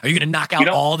Are you going to knock out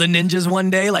all the ninjas one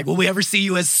day? Like, will we ever see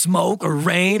you as Smoke or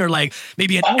Rain or like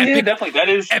maybe an definitely. That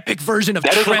is epic version of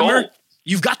Tremor?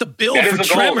 You've got the build for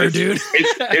Tremor, dude.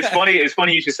 It's funny. It's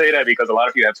funny you should say that because a lot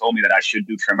of you have told me that I should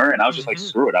do Tremor, and I was just like,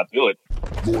 screw it, I'll do it.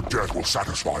 Your death will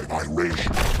satisfy my rage.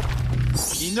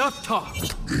 Enough talk.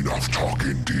 Enough talk,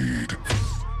 indeed.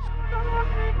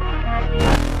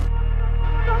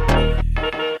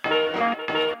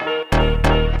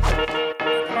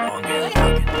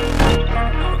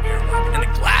 And the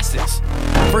glasses.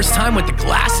 First time with the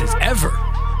glasses ever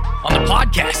on the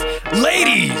podcast.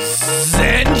 Ladies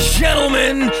and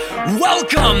gentlemen,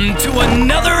 welcome to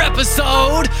another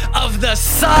episode of the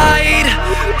Side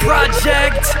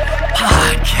Project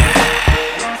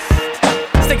Podcast.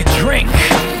 Let's take a drink.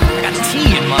 I got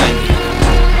tea in mind.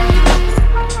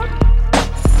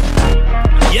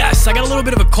 Yes, I got a little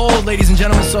bit of a cold, ladies and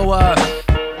gentlemen, so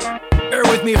bear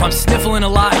with me if I'm sniffling a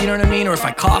lot, you know what I mean? Or if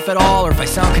I cough at all, or if I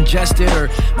sound congested, or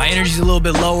my energy's a little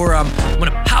bit lower. I'm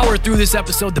gonna power through this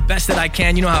episode the best that I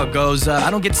can. You know how it goes.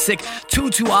 I don't get sick too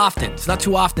often. It's not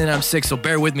too often that I'm sick, so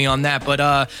bear with me on that.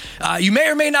 But you may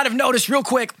or may not have noticed real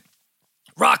quick,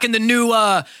 rocking the new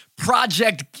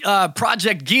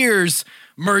Project Gears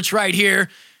merch right here.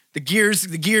 The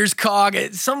Gears cog,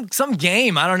 some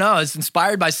game. I don't know. It's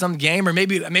inspired by some game, or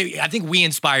maybe I think we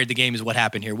inspired the game is what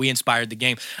happened here. We inspired the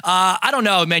game. I don't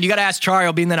know, man. You got to ask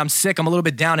Chario, being that I'm sick. I'm a little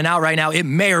bit down and out right now. It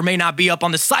may or may not be up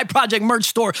on the Side Project merch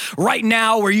store right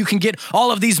now, where you can get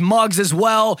all of these mugs as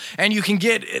well, and you can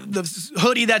get the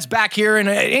hoodie that's back here, and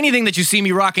anything that you see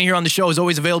me rocking here on the show is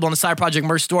always available on the Side Project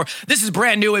merch store. This is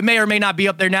brand new. It may or may not be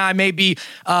up there now. I may be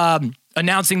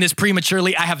announcing this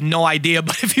prematurely. I have no idea,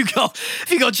 but if you go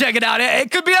check it out, it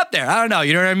could be up there. I don't know.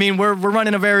 You know what I mean? We're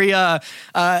running a very I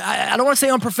don't want to say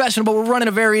unprofessional, but we're running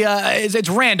a very it's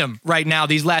random right now.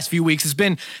 These last few weeks, it's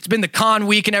been the con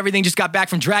week and everything. Just got back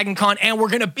from Dragon Con, and we're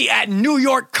gonna be at New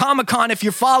York Comic Con. If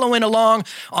you're following along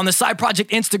on the Side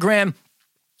Project Instagram,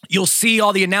 you'll see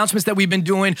all the announcements that we've been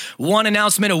doing. One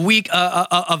announcement a week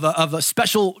of a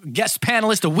special guest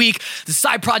panelist a week. The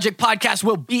Side Project Podcast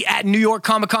will be at New York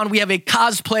Comic Con. We have a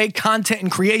cosplay content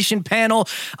and creation panel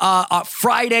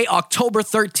Friday, October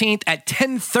 13th at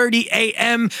 10:30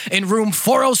 a.m. in room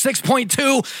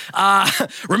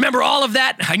 406.2. Remember all of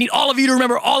that. I need all of you to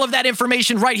remember all of that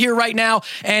information right here, right now.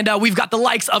 And we've got the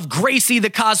likes of Gracie,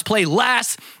 the cosplay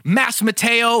Lass, Mass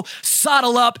Mateo,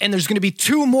 Saddle Up, and there's going to be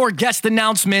 2 more guest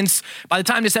announcements. By the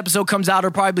time this episode comes out, or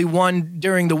probably one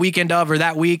during the weekend of or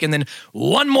that week, and then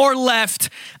 1 more left.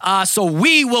 So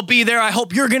we will be there. I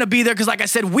hope you're going to be there, because like I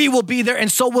said, we will be there, and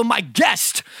so will my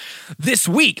guest this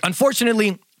week.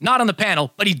 Unfortunately, not on the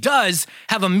panel, but he does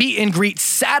have a meet and greet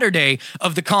Saturday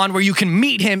of the con where you can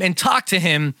meet him and talk to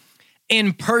him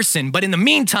in person. But in the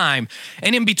meantime,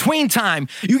 and in between time,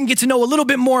 you can get to know a little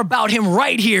bit more about him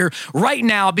right here, right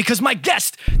now, because my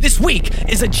guest this week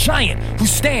is a giant who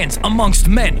stands amongst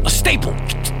men, a staple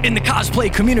in the cosplay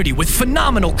community with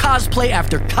phenomenal cosplay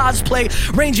after cosplay,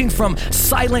 ranging from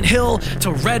Silent Hill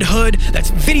to Red Hood,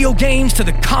 that's video games, to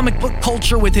the comic book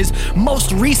culture, with his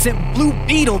most recent Blue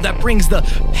Beetle that brings the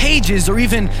pages, or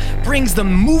even brings the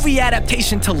movie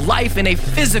adaptation to life in a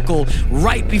physical,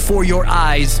 right before your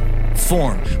eyes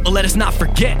form. But let us not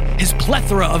forget his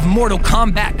plethora of Mortal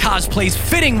Kombat cosplays,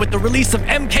 fitting with the release of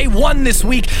MK1 this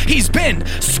week. He's been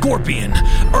Scorpion,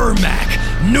 Ermac,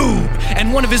 Noob,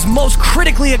 and one of his most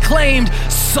critically acclaimed,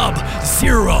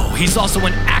 Sub-Zero. He's also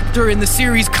an actor in the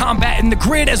series Combat in the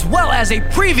Grid, as well as a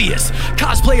previous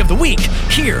Cosplay of the Week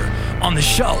here on the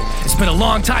show. It's been a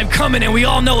long time coming, and we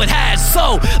all know it has.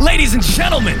 So, ladies and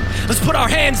gentlemen, let's put our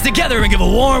hands together and give a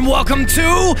warm welcome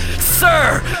to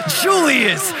Sir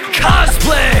Julius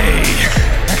Cosplay.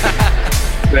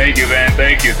 Thank you, man.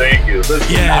 Thank you. Listen,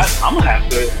 yes. I'm gonna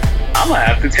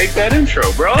have to take that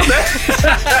intro, bro.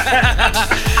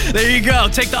 There you go.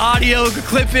 Take the audio,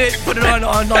 clip it, put it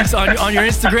on your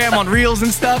Instagram, on Reels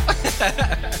and stuff.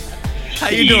 How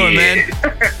you doing, man?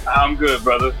 I'm good,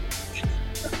 brother.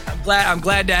 I'm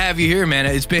glad to have you here, man.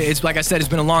 It's like I said, it's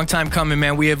been a long time coming,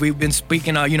 man. We've been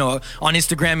speaking, on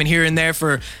Instagram and here and there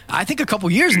for I think a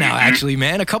couple years now, actually,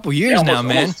 man. A couple years now,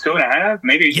 man. Almost 2.5,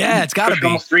 maybe. Yeah, it's got to be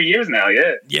almost 3 years now.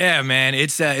 Yeah. Yeah, man.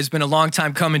 It's been a long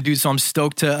time coming, dude. So I'm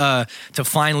stoked to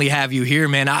finally have you here,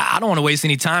 man. I don't want to waste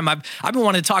any time. I've been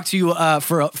wanting to talk to you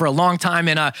for a long time,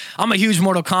 and I'm a huge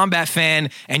Mortal Kombat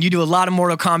fan, and you do a lot of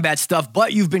Mortal Kombat stuff.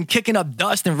 But you've been kicking up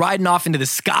dust and riding off into the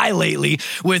sky lately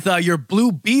with your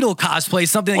Blue Beetle cosplay,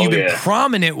 something that you've been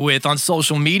prominent with on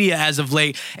social media as of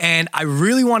late. And I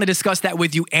really want to discuss that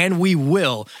with you, and we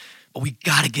will. But we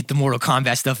got to get the Mortal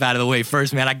Kombat stuff out of the way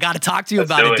first, man. I got to talk to you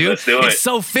about it, dude. Let's do it. It's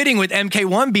so fitting with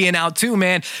MK1 being out too,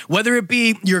 man. Whether it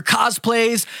be your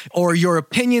cosplays or your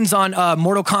opinions on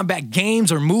Mortal Kombat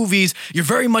games or movies, you're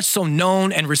very much so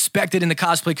known and respected in the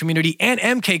cosplay community and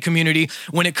MK community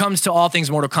when it comes to all things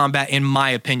Mortal Kombat, in my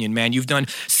opinion, man. You've done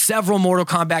several Mortal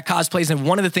Kombat cosplays, and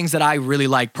one of the things that I really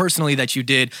like personally that you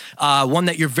did, one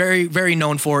that you're very, very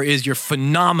known for is your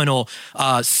phenomenal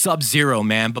Sub-Zero,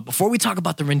 man. But before we talk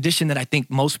about the rendition that I think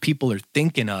most people are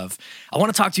thinking of, I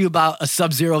want to talk to you about a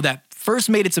Sub-Zero that first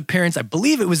made its appearance, I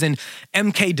believe it was in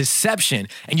MK Deception,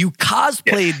 and you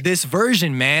cosplayed this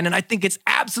version, man, and I think it's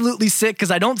absolutely sick because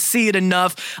I don't see it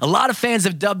enough. A lot of fans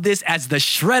have dubbed this as the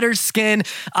Shredder skin.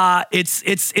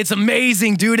 It's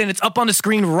amazing, dude, and it's up on the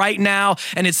screen right now,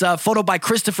 and it's a photo by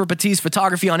Christopher Petit's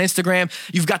photography on Instagram.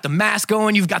 You've got the mask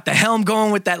going, you've got the helm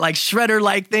going with that like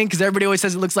Shredder-like thing, because everybody always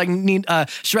says it looks like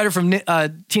Shredder from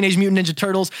Teenage Mutant Ninja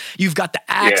Turtles. You've got the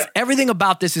axe. Everything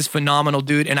about this is phenomenal,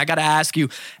 dude, and I gotta ask you,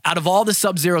 out of all the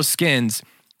Sub-Zero skins,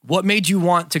 what made you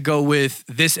want to go with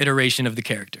this iteration of the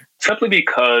character? Simply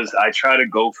because I try to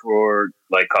go for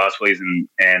like cosplays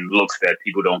and looks that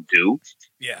people don't do.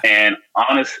 Yeah. And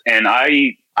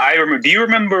I remember, do you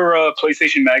remember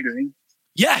PlayStation Magazine?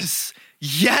 Yes,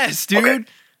 dude. Okay.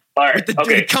 All right.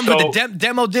 It comes with the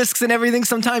demo discs and everything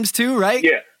sometimes too, right?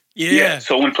 Yeah.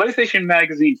 So when PlayStation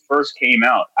Magazine first came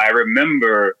out, I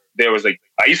remember there was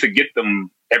I used to get them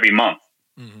every month.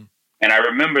 Mm-hmm. And I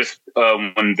remember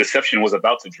when Deception was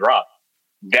about to drop,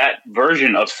 that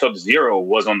version of Sub-Zero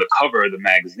was on the cover of the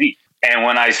magazine. And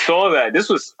when I saw that,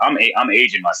 I'm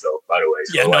aging myself, by the way.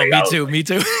 So me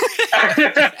too.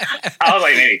 I was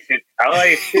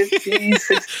like 15,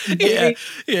 16.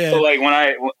 Yeah. So like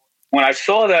when I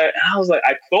saw that, I was like,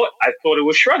 I thought it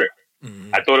was Shredder.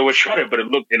 Mm-hmm. I thought it was Shredder, but it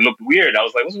looked weird. I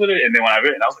was like, what's with it? And then when I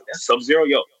read it, I was like, that's Sub-Zero.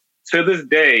 Yo, to this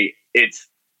day, it's,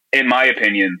 in my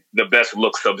opinion, the best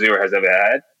look Sub-Zero has ever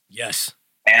had. Yes.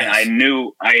 And I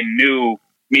knew,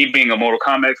 me being a Mortal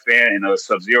Kombat fan and a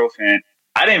Sub-Zero fan,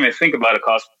 I didn't even think about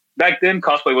back then,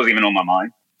 cosplay wasn't even on my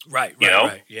mind. Right,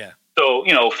 yeah. So,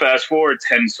 fast forward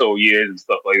 10 so years and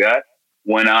stuff like that.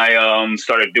 When I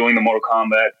started doing the Mortal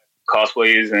Kombat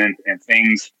cosplays and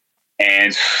things,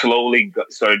 and slowly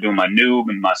started doing my Noob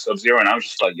and my Sub-Zero, and I was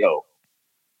just like, yo,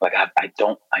 like I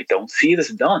don't see this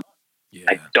done. Yeah.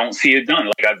 I don't see it done.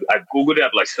 Like I've Googled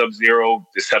up like Sub-Zero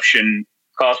Deception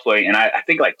cosplay, and I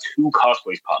think like 2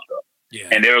 cosplays popped up. Yeah.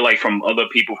 And they were like from other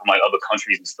people from like other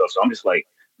countries and stuff. So I'm just like,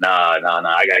 nah,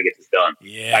 I gotta get this done.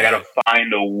 Yeah. I gotta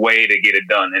find a way to get it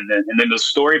done. And then the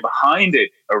story behind it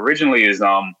originally is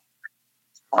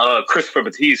Christopher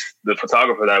Petit's, the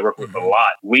photographer that I work with a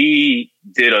lot. We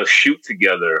did a shoot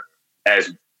together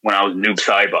when I was Noob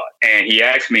Saibot. And he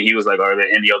asked me, he was like, are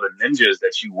there any other ninjas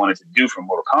that you wanted to do from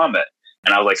Mortal Kombat?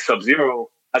 And I was like, Sub-Zero.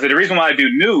 I said, the reason why I do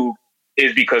Noob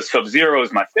is because Sub-Zero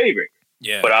is my favorite.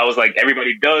 Yeah. But I was like,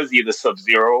 everybody does either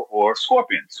Sub-Zero or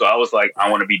Scorpion. So I was like,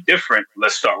 I want to be different.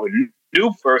 Let's start with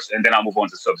Noob first, and then I'll move on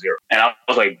to Sub-Zero. And I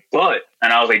was like,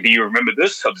 do you remember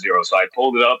this Sub-Zero? So I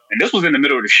pulled it up, and this was in the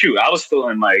middle of the shoot. I was still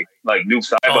in like Noob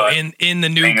Saibot. Oh, in the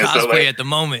new cosplay at the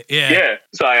moment. Yeah. Yeah.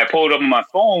 So I pulled it up on my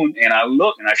phone, and I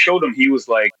looked, and I showed him. He was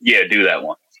like, yeah, do that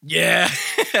one. Yeah.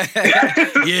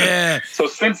 Yeah. So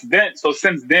since then,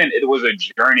 it was a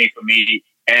journey for me.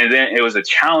 And then it was a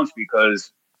challenge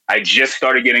because I just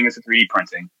started getting into 3D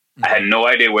printing. Mm-hmm. I had no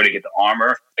idea where to get the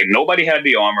armor. Like nobody had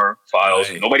the armor files.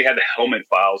 Right. Nobody had the helmet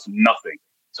files, nothing.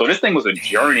 So this thing was a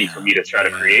journey for me to try to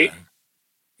create.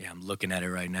 Yeah, I'm looking at it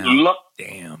right now.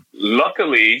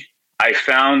 Luckily, I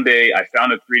found a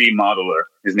 3D modeler.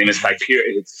 His name is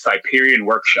Hyperion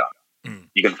Workshop. Mm.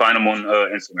 You can find him on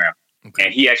Instagram. Okay.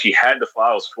 And he actually had the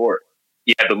files for it.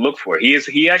 He had to look for it.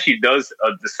 He actually does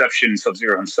a Deception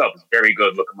Sub-Zero himself. It's very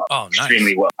good. Look him up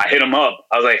extremely well. I hit him up.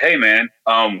 I was like, hey man,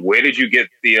 where did you get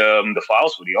the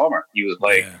files for the armor? He was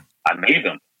like, I made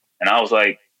them. And I was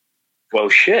like, well,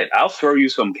 shit, I'll throw you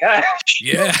some cash.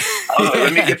 Yeah. I was like,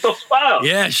 let me get those files.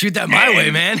 Yeah, shoot that my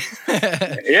way, man.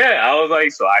 Yeah, I was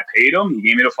like, so I paid him. He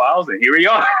gave me the files, and here we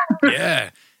are. Yeah.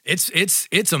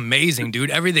 It's amazing, dude.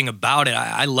 Everything about it.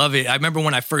 I love it. I remember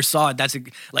when I first saw it,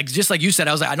 just like you said,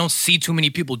 I was like, I don't see too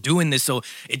many people doing this, so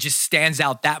it just stands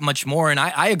out that much more. And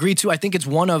I agree too. I think it's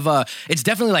one of it's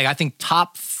definitely like, I think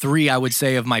top 3, I would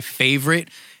say, of my favorite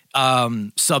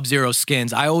Sub-Zero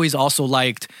skins. I always also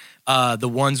liked the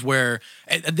ones where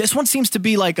this one seems to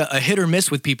be like a hit or miss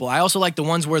with people. I also like the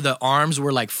ones where the arms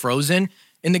were like frozen.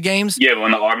 in the games. Yeah,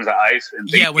 when the arms are ice. And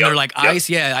yeah, when they're like ice.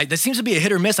 Yeah, that seems to be a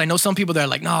hit or miss. I know some people that are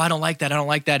like, no, I don't like that. I don't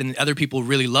like that, and other people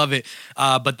really love it.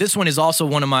 But this one is also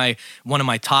one of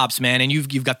my tops, man. And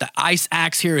you've got the ice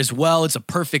axe here as well. It's a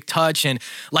perfect touch, and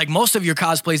like most of your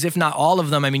cosplays, if not all of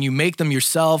them, I mean, you make them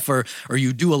yourself, or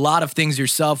you do a lot of things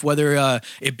yourself. Whether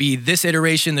it be this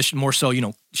iteration, the more so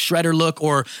Shredder look,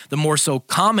 or the more so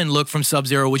common look from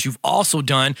Sub-Zero, which you've also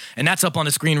done, and that's up on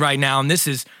the screen right now. And this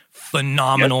is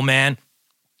phenomenal, man.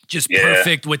 Just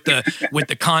perfect with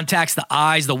the contacts, the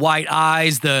eyes, the white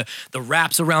eyes, the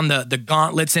wraps around the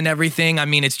gauntlets and everything. I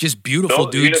mean, it's just beautiful,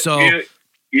 dude.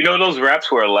 Those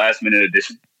wraps were a last minute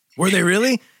addition. Were they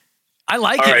really? I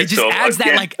like it. Right, it just adds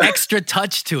that like extra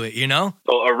touch to it,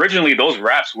 So originally those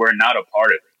wraps were not a part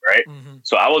of it, right? Mm-hmm.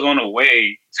 So I was on the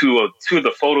way to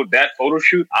the photo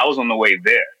shoot. I was on the way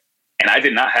there, and I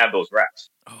did not have those wraps.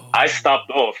 Oh. I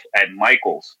stopped off at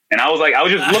Michael's, and I was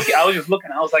just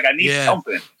looking. I was like, I need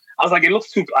something. I was like, it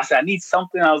looks too. I said, I need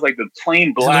something. I was like, the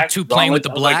plain black. Does it look too plain with the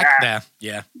black? Like,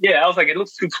 yeah. I was like, it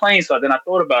looks too plain. So then I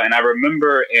thought about it, and I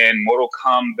remember in Mortal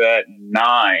Kombat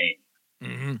 9,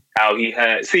 how he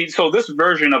had. So this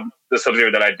version of the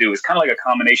Sub-Zero that I do is kind of like a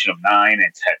combination of 9 and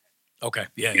 10. Okay.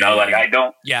 Yeah. I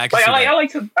don't. Yeah. I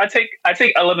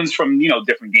take elements from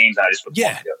different games, and I just put them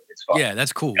together. It's fun. Yeah,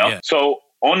 that's cool. Yeah. So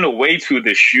on the way to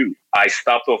the shoot, I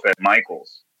stopped off at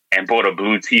Michael's and bought a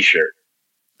blue T-shirt.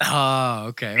 Oh,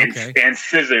 okay. And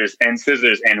scissors.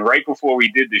 And right before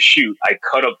we did the shoot, I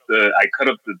cut up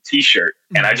the T-shirt,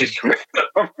 and I just wrapped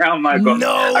them around my gauntlets.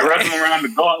 No. I wrapped them around the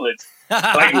gauntlets.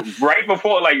 Like right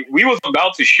before, like we was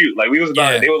about to shoot. Like we was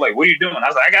about. They were like, "What are you doing?" I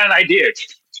was like, "I got an idea."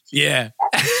 Yeah.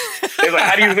 They was like,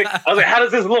 "How do you think?" I was like, "How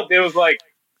does this look?" They was like,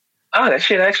 "Oh, that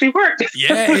shit actually worked."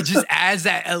 Yeah, it just adds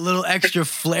a little extra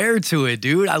flair to it,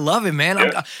 dude. I love it, man.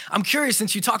 Yeah. I'm curious,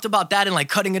 since you talked about that and like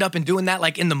cutting it up and doing that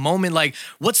like in the moment, like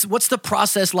what's the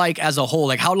process like as a whole?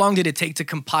 Like how long did it take to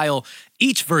compile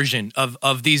each version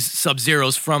of these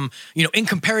Sub-Zeros from, in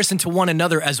comparison to one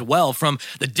another as well, from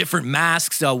the different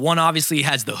masks? One obviously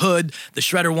has the hood. The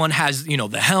Shredder one has,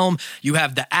 the helm. You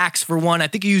have the axe for one. I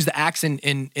think you use the axe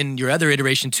in your other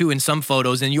iteration too in some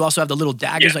photos. And you also have the little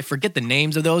daggers. Yeah. I forget the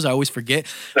names of those. I always forget.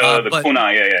 The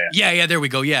kunai, Yeah, there we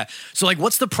go, yeah. So like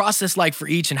what's the process like for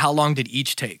each, and how long did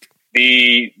each take?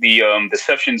 The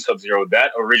Deception Sub-Zero,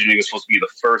 that originally was supposed to be the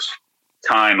first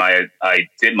time I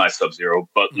did my Sub-Zero,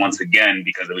 but once again,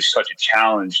 because it was such a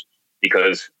challenge,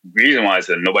 because the reason why I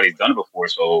said nobody's done it before,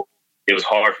 so it was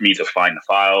hard for me to find the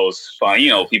files, find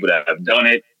people that have done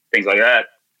it, things like that.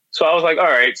 So I was like,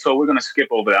 all right, so we're gonna skip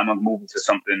over that. I'm gonna move to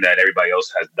something that everybody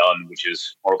else has done, which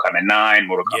is Mortal Kombat 9,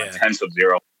 Mortal Kombat 10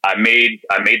 Sub-Zero. I made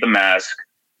the mask.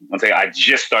 Once again, I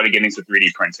just started getting into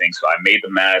 3D printing, so I made the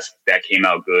mask. That came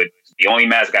out good. The only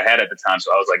mask I had at the time,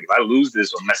 so I was like, if I lose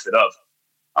this or mess it up,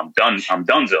 I'm done,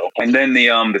 Zoe. And then the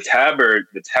tabard,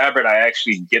 I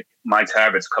actually get my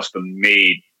tabards custom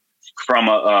made from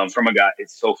a guy.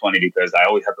 It's so funny because I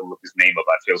always have to look his name up.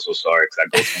 I feel so sorry because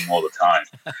I go to him all the time.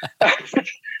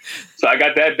 So I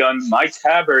got that done. My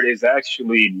tabard is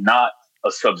actually not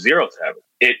a Sub-Zero tabard.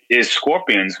 It is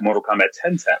Scorpion's Mortal Kombat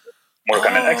 10 tabard. Mortal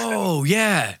Kombat X tabard. Oh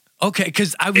yeah. Okay,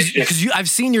 because I've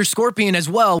seen your Scorpion as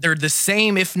well. They're the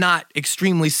same, if not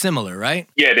extremely similar, right?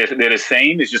 Yeah, they're the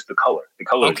same. It's just the color. The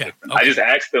color is different. I just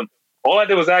asked them. All I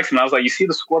did was ask them. I was like, "You see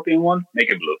the Scorpion one?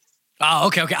 Make it blue." Oh,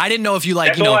 okay. I didn't know if you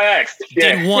That's all I asked.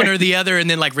 Did one or the other, and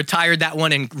then like retired that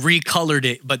one and recolored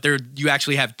it. But you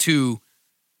actually have two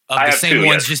of the same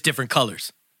ones, just different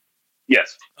colors.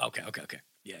 Yes. Okay.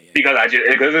 Yeah.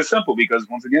 Because it's simple. Because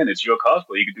once again, it's your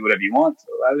cosplay. You can do whatever you want. So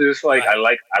I was just like,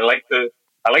 right.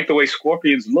 I like the way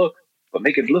Scorpions look, but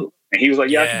make it blue. And he was like,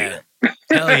 yeah. I can do that.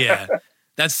 Hell yeah.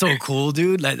 That's so cool,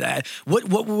 dude.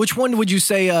 Which one would you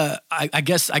say? I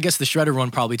guess the Shredder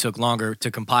one probably took longer to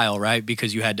compile, right?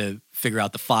 Because you had to figure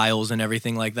out the files and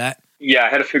everything like that. Yeah, I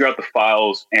had to figure out the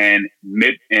files, and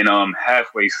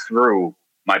halfway through,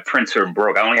 my printer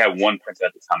broke. I only had one printer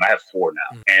at the time. I have 4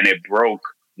 now, and it broke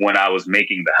when I was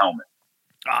making the helmet.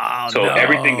 Oh, so no.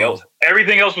 everything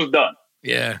else was done.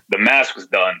 Yeah, the mask was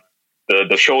done.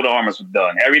 The shoulder armors was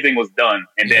done. Everything was done.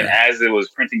 And then as it was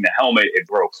printing the helmet, it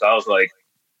broke. So I was like,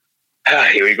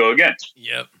 here we go again.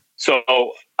 Yep. So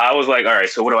I was like, all right,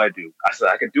 so what do? I said,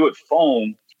 I could do it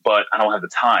foam, but I don't have the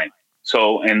time.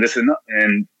 So, and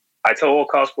I tell all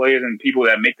cosplayers and people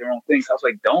that make their own things, I was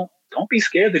like, don't be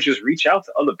scared to just reach out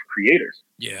to other creators.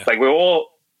 Yeah. Like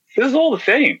this is all the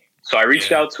same. So I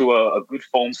reached out to a good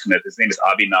foam smith. His name is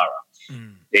Abinara.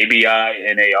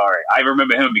 Abinara. I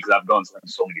remember him because I've gone to him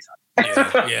so many times.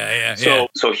 Yeah.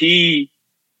 So he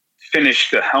finished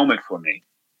the helmet for me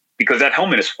because that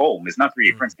helmet is foam. It's not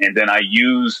 3D printed. And then I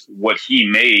used what he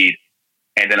made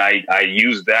and then I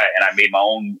used that and I made my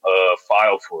own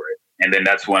file for it, and then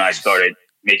that's when I started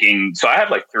making. So I have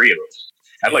like 3 of those.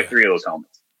 I have like 3 of those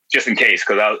helmets, just in case,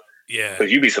 because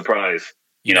you'd be surprised.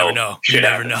 You never know. You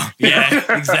never know.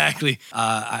 Yeah, exactly.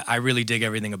 I really dig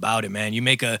everything about it, man. You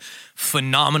make a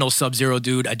phenomenal Sub-Zero,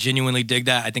 dude. I genuinely dig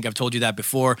that. I think I've told you that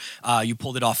before. You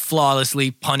pulled it off flawlessly,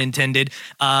 pun intended.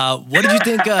 What did you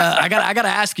think? I gotta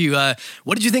ask you.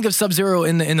 What did you think of Sub-Zero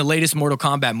in the latest Mortal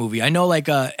Kombat movie? I know like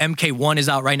MK1 is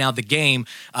out right now, the game.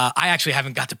 I actually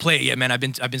haven't got to play it yet, man. I've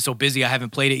been so busy. I haven't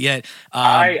played it yet.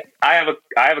 I have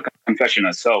a confession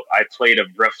myself. I played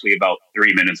roughly about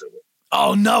 3 minutes of it.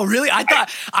 Oh no, really? I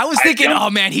was thinking, oh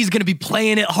man, he's gonna be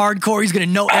playing it hardcore. He's gonna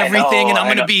know everything, and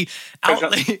I'm gonna be out.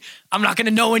 I'm not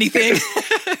gonna know anything.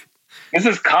 This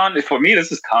is for me.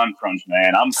 This is con crunch,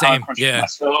 man. I'm con crunching for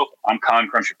myself. I'm con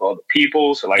crunching for other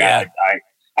people. So like, I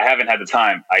haven't had the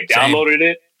time. I downloaded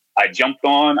it. I jumped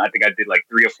on. I think I did like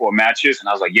 3 or 4 matches, and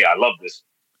I was like, yeah, I love this.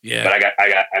 Yeah, but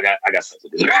I got stuff to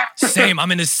do. Same.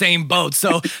 I'm in the same boat.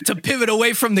 So to pivot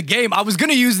away from the game, I was going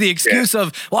to use the excuse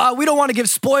of, well, we don't want to give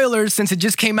spoilers since it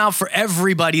just came out for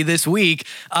everybody this week.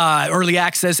 Early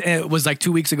access, it was like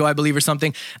 2 weeks ago, I believe, or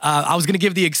something. I was going to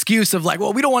give the excuse of like,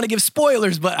 well, we don't want to give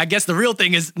spoilers, but I guess the real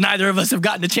thing is neither of us have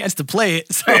gotten a chance to play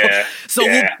it. So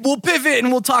we'll pivot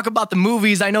and we'll talk about the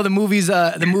movies. I know the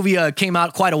movie came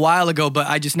out quite a while ago, but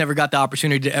I just never got the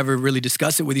opportunity to ever really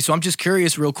discuss it with you. So I'm just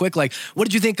curious, real quick, like, what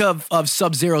did you think of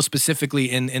Sub-Zero specifically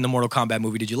in the Mortal Kombat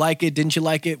movie? Did you like it? Didn't you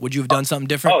like it? Would you have done something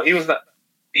different? Oh, he was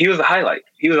the highlight.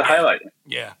 He was the highlight.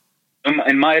 Yeah.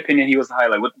 In my opinion, he was the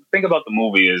highlight. What the thing about the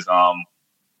movie is,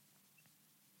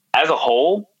 as a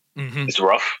whole, it's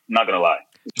rough. I'm not gonna lie.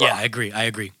 Yeah, I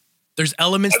agree. There's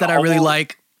elements that I really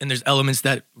like, and there's elements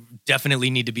that definitely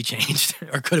need to be changed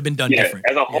or could have been done different.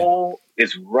 As a whole,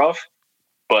 it's rough,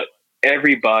 but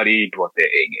everybody brought their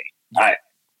A game.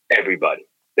 Everybody.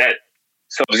 That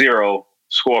Sub-Zero,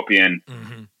 Scorpion,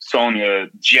 Sonya,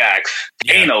 Jax,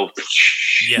 Kano.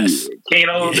 Yes.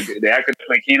 Kano, the actor that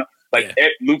played Kano. Like,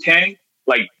 Liu Kang,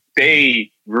 like,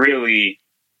 they really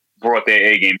brought their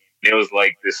A game. It was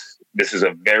like, this is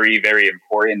a very, very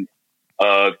important,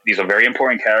 these are very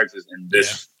important characters in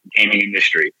this gaming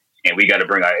industry, and we got to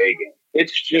bring our A game.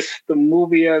 It's just the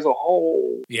movie as a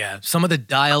whole. Yeah, some of the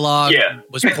dialogue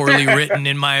was poorly written,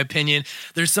 in my opinion.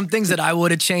 There's some things that I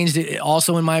would have changed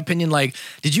also, in my opinion. Like,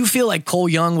 did you feel like Cole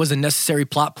Young was a necessary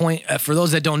plot point? For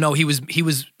those that don't know, he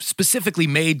was specifically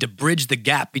made to bridge the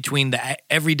gap between the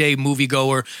everyday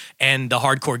moviegoer and the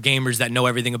hardcore gamers that know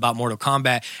everything about Mortal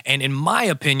Kombat. And in my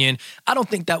opinion, I don't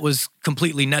think that was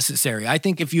completely necessary. I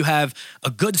think if you have a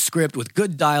good script with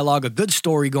good dialogue, a good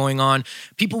story going on,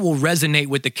 people will resonate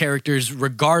with the characters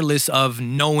regardless of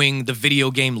knowing the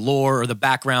video game lore or the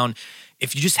background.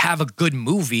 If you just have a good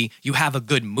movie, you have a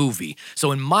good movie.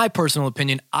 So in my personal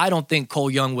opinion, I don't think Cole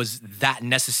Young was that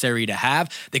necessary to have.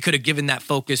 They could have given that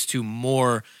focus to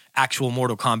more actual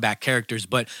Mortal Kombat characters.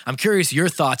 But I'm curious your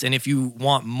thoughts and if you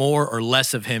want more or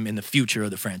less of him in the future of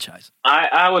the franchise.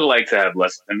 I would like to have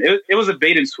less of him. It was a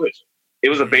bait and switch. It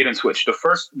was a bait and switch. The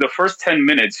first 10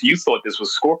 minutes, you thought this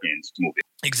was Scorpion's movie.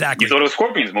 Exactly. You thought it was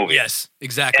Scorpion's movie. Yes,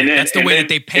 exactly. That's the way that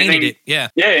they painted it. Yeah.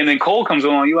 Yeah, and then Cole comes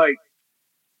along. You're like,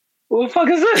 what the fuck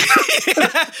is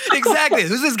this? Exactly.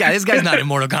 Who's this guy? This guy's not in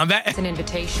Mortal Kombat. It's an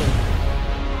invitation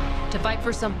to fight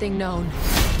for something known.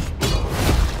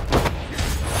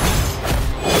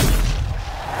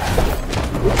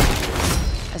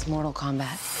 As Mortal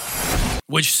Kombat.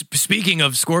 Which, speaking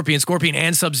of Scorpion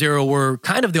and Sub-Zero were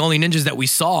kind of the only ninjas that we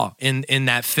saw in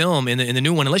that film, in the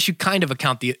new one, unless you kind of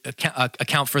account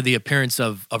for the appearance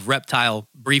of Reptile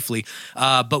briefly.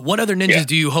 But what other ninjas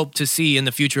do you hope to see in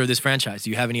the future of this franchise? Do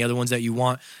you have any other ones that you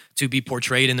want to be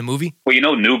portrayed in the movie? Well,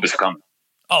 Noob is coming.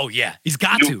 Oh, yeah. He's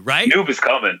got to, right? Noob is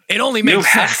coming. It only makes Noob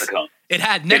sense. has to come. It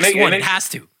has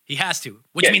to. He has to.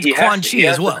 Which means Quan Chi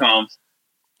as well.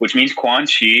 Which means Quan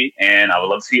Chi, and I would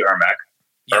love to see Ermac.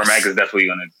 Yes. Ermac is definitely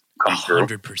going to come 100%.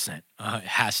 through. 100%. It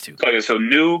has to. So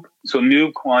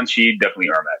Noob, Quan Chi, definitely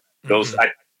Ermac. Those,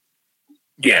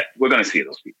 we're going to see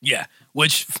those people. Yeah,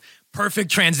 which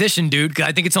perfect transition, dude.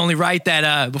 I think it's only right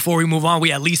that before we move on,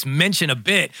 we at least mention a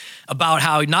bit about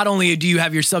how not only do you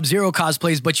have your Sub-Zero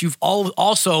cosplays, but you've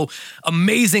also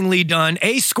amazingly done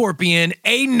a Scorpion,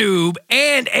 a Noob,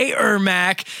 and a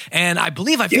Ermac. And I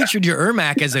believe I featured your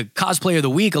Ermac as a cosplayer of the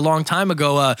week a long time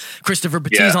ago. Christopher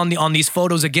Petit's on these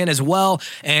photos again as well.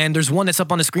 And there's one that's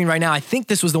up on the screen right now. I think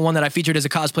this was the one that I featured as a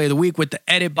cosplayer of the week with the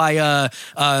edit by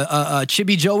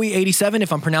Chibi Joey 87,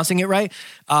 if I'm pronouncing it right.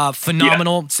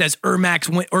 Phenomenal. Says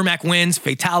Ermac wins,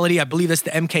 fatality. I believe that's the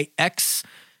MKX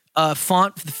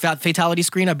font, the fatality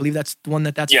screen. I believe that's the one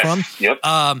that's from. Yep.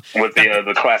 With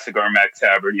the classic Ermac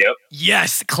tabard. Yep.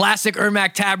 Yes, classic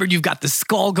Ermac tabard. You've got the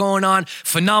skull going on.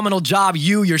 Phenomenal job,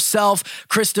 you yourself,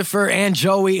 Christopher and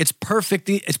Joey. It's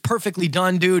perfectly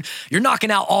done, dude. You're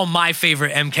knocking out all my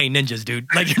favorite MK ninjas, dude.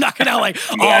 Like you're knocking out like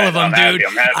all of them, dude.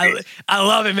 I'm happy. I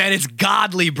love it, man. It's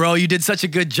godly, bro. You did such a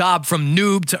good job from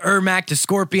Noob to Ermac to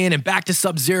Scorpion and back to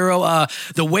Sub-Zero.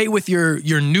 The way with your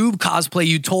Noob cosplay,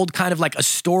 you told kind of like a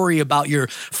story about your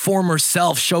former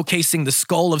self, showcasing the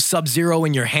skull of Sub-Zero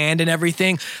in your hand and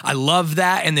everything. I love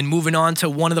that. And then moving on to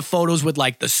one of the photos with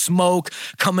like the smoke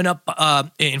coming up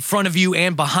in front of you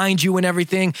and behind you and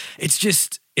everything.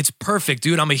 It's perfect,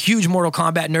 dude. I'm a huge Mortal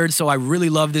Kombat nerd, so I really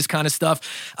love this kind of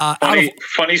stuff.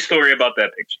 Funny story about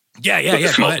that picture. Yeah.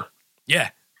 Go ahead. Yeah.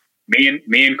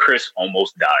 Me and Chris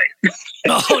almost died.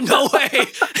 Oh, no way.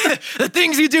 The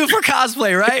things you do for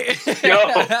cosplay, right?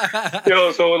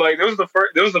 yo, so like it was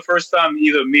the first time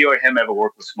either me or him ever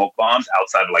worked with smoke bombs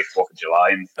outside of like 4th of July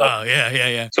and stuff. Oh,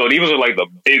 yeah. So these were like the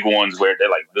big ones where they're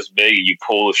like this big and you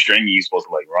pull a string and you're supposed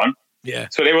to like run. Yeah.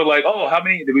 So they were like, oh, how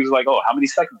many? He was like, oh, how many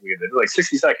seconds we get? They're like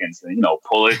 60 seconds. And,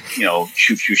 pull it,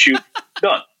 shoot,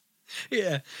 done.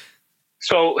 Yeah.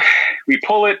 So we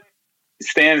pull it, it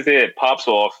stands there, it pops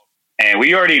off. And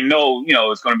we already know,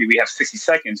 it's going to be, we have 60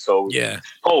 seconds. So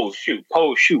pose, shoot.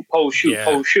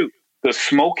 The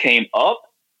smoke came up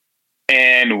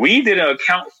and we didn't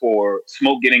account for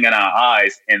smoke getting in our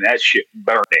eyes and that shit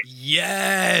burning.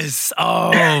 Yes.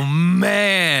 Oh,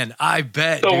 man. I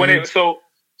bet. So when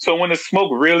the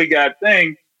smoke really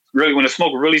when the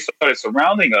smoke really started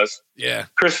surrounding us,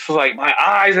 Chris was like, my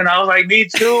eyes, and I was like, me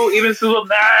too, even through the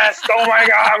mask. Oh my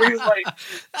God. We was like,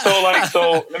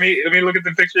 so let me look at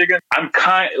the picture again. I'm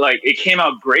kind of like, it came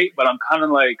out great, but I'm kind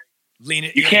of like,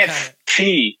 you can't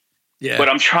see, but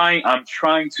I'm trying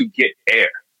to get air.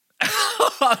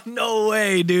 No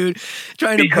way, dude.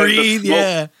 Trying to breathe.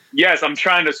 Yes, I'm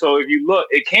trying to. So if you look,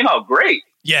 it came out great.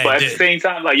 Yeah, but at the same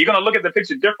time, like you're gonna look at the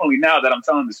picture differently now that I'm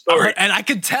telling the story. And I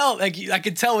could tell, I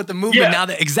could tell with the movement now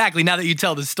that you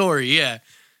tell the story. Yeah,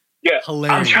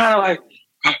 hilarious. I'm trying to like.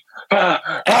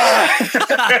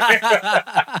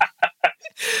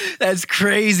 That's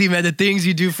crazy, man. The things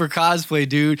you do for cosplay,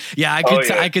 dude. Yeah, I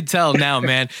could tell now,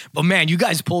 man. But man, you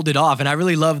guys pulled it off, and I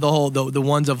really love the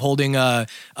ones of holding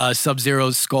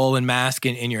Sub-Zero's skull and mask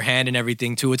in your hand and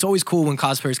everything too. It's always cool when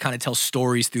cosplayers kind of tell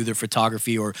stories through their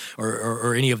photography or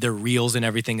any of their reels and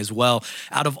everything as well.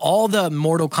 Out of all the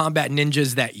Mortal Kombat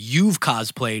ninjas that you've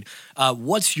cosplayed,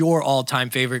 what's your all-time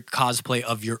favorite cosplay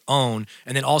of your own?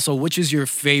 And then also, which is your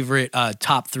favorite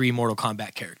top 3 Mortal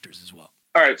Kombat characters as well?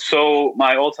 All right, so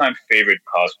my all-time favorite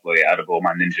cosplay out of all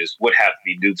my ninjas would have to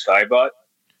be Noob Saibot,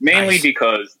 mainly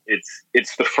because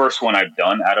it's the first one I've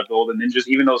done out of all the ninjas,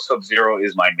 even though Sub-Zero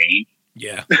is my main.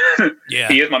 Yeah.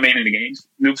 He is my main in the games.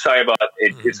 Noob Saibot,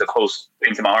 it's a close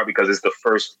thing to my heart because it's the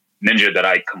first ninja that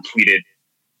I completed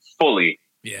fully.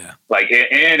 Yeah. Like,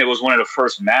 and it was one of the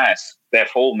first masks. That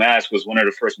whole mask was one of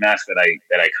the first masks that I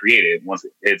created. Once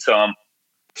it's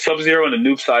Sub-Zero and the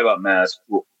Noob Saibot mask,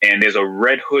 and there's a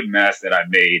Red Hood mask that I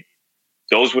made.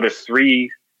 Those three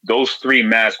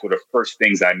masks were the first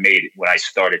things I made when I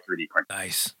started 3D printing.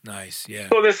 Nice, yeah.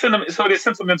 So there's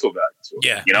sentimental value to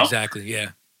it. Yeah, exactly,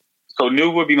 yeah. So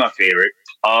Noob would be my favorite.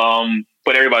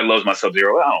 But everybody loves my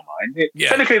Sub-Zero. I don't mind.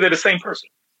 Technically, they're the same person.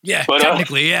 Yeah, but,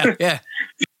 technically, yeah.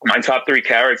 My top 3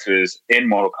 characters in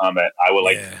Mortal Kombat, I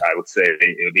would say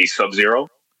it would be Sub-Zero.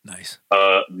 Nice.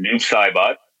 Noob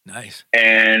Saibot. Nice.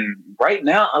 And right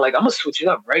now, I'm gonna switch it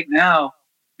up. Right now,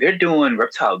 they're doing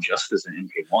Reptile Justice in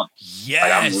MK1.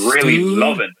 Yes, I'm really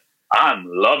loving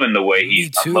the way he's.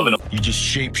 Me too. You just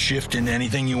shape shift into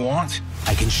anything you want?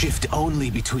 I can shift only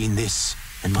between this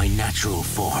and my natural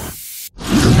form.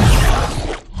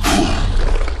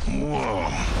 Whoa.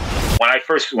 When I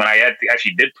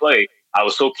actually did play, I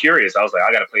was so curious. I was like,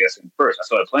 I gotta play as him first. I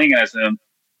started playing as him,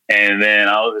 and then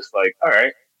I was just like, all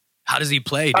right. How does he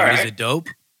play, dude? Is it dope?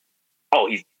 Oh,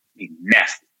 he's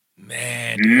nasty.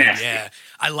 Man, dude, yeah.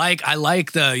 I like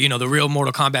the, the real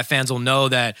Mortal Kombat fans will know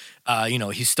that,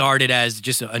 he started as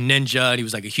just a ninja and he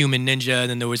was like a human ninja. And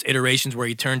then there was iterations where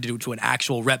he turned to an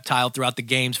actual reptile throughout the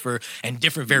games and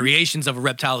different variations of a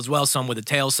reptile as well. Some with a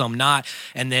tail, some not.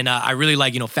 And then I really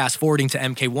like, fast forwarding to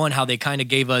MK1, how they kind of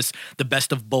gave us the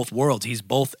best of both worlds. He's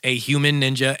both a human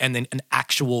ninja and then an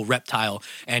actual reptile.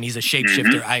 And he's a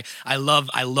shapeshifter. I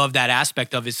love that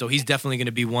aspect of it. So he's definitely going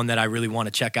to be one that I really want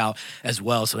to check out as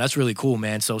well. So that's really cool,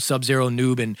 man. So Sub-Zero,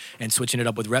 Noob, and switching it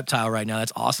up with Reptile right now.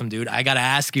 That's awesome, dude. I got to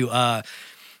ask you,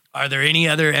 Are there any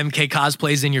other MK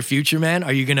cosplays in your future, man?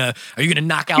 Are you gonna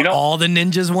knock out all the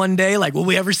ninjas one day? Like, will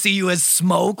we ever see you as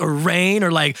Smoke or Rain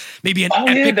or like maybe an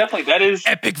epic, definitely. That is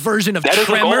epic version of that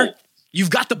Tremor? You've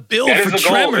got the build for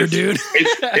Tremor, dude.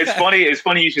 It's funny. It's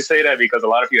funny you should say that because a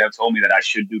lot of you have told me that I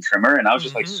should do Tremor, and I was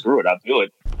just like, screw it, I'll do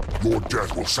it. Your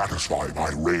death will satisfy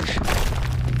my rage.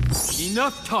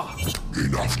 Enough talk.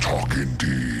 Enough talk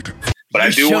indeed. But I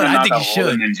do want to knock out all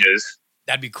the ninjas.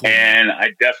 That'd be cool. And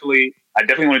I definitely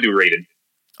want to do Raiden.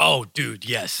 Oh, dude,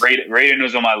 yes. Raiden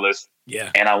was on my list.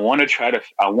 Yeah. And I want to try to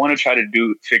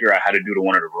figure out how to do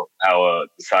the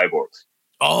cyborgs.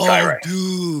 Oh, Cyrax.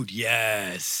 dude,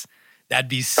 yes. That'd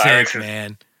be sick,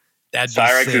 man. That'd be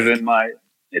Cyrax sick. is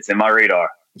in my radar.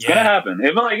 It's gonna happen.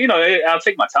 I'll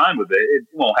take my time with it. It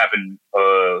won't happen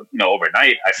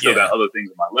overnight. I still got other things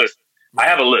on my list. Right. I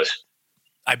have a list.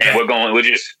 I bet. And we're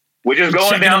just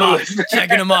going down the list.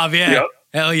 Checking them off, yeah. Yep.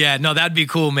 Hell yeah. No, that'd be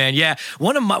cool, man. Yeah.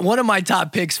 One of my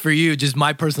top picks for you, just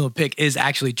my personal pick, is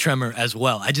actually Tremor as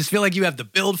well. I just feel like you have the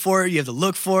build for it, you have the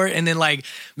look for it, and then like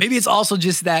maybe it's also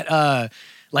just that I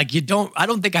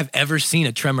don't think I've ever seen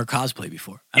a Tremor cosplay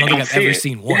before. I don't think I've ever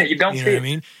seen one. Yeah, you don't see know it. What I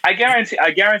mean? I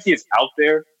guarantee it's out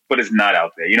there, but it's not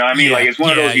out there. You know what I mean? Like it's one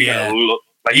of those you gotta look,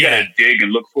 like you gotta dig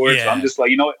and look for it. So I'm just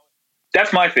like, you know what?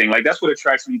 That's my thing. Like that's what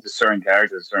attracts me to certain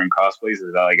characters, certain cosplays.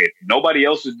 Is that, like if nobody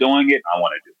else is doing it, I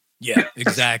want to do it. Yeah,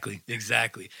 exactly.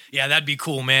 Yeah, that'd be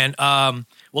cool, man. Well,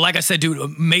 like I said, dude,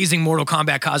 amazing Mortal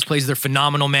Kombat cosplays. They're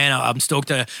phenomenal, man. I'm stoked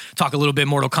to talk a little bit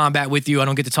Mortal Kombat with you. I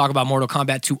don't get to talk about Mortal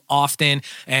Kombat too often,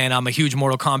 and I'm a huge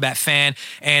Mortal Kombat fan.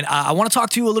 And I want to talk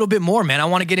to you a little bit more, man. I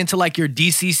want to get into like your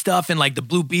DC stuff and like the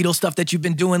Blue Beetle stuff that you've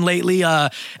been doing lately.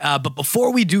 But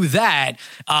before we do that,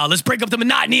 let's break up the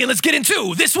monotony and let's get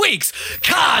into this week's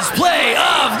Cosplay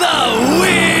of the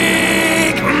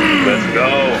Week. Let's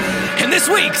go. And this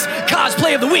week's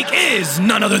Cosplay of the Week is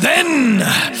none other than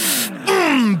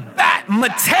Bat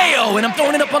Mateo. And I'm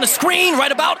throwing it up on the screen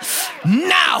right about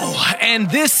now. And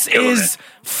this is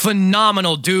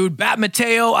phenomenal, dude. Bat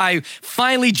Mateo, I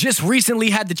finally just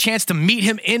recently had the chance to meet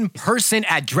him in person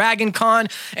at Dragon Con,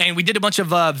 and we did a bunch of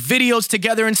videos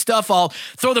together and stuff. I'll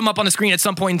throw them up on the screen at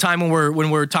some point in time when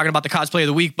we're talking about the Cosplay of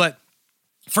the Week, but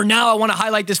for now, I want to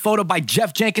highlight this photo by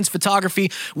Jeff Jenkins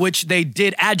Photography, which they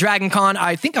did at Dragon Con.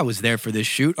 I think I was there for this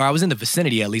shoot, or I was in the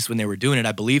vicinity at least when they were doing it,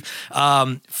 I believe.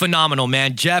 Phenomenal,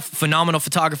 man. Jeff, phenomenal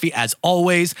photography as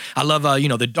always. I love,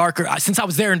 the darker, since I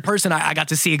was there in person, I got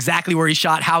to see exactly where he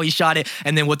shot, how he shot it,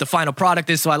 and then what the final product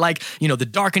is. So I like, the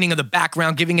darkening of the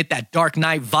background, giving it that Dark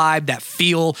Knight vibe, that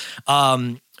feel,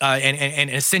 and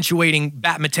accentuating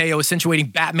Bat Mateo,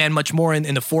 accentuating Batman much more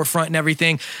in the forefront and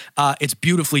everything. It's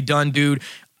beautifully done, dude.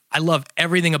 I love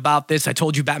everything about this. I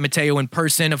told you Bat Mateo in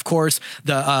person, of course,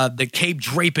 the cape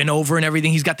draping over and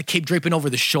everything. He's got the cape draping over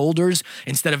the shoulders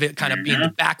instead of it kind of being the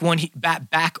back one.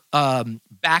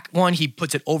 Back one, he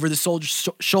puts it over the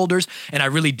shoulders, and I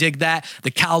really dig that.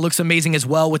 The cowl looks amazing as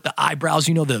well with the eyebrows,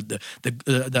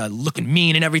 the looking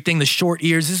mean and everything, the short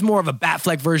ears. This is more of a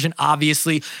Batfleck version,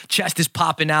 obviously. Chest is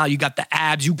popping out. You got the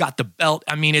abs, you got the belt.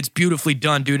 I mean, it's beautifully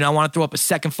done, dude. And I want to throw up a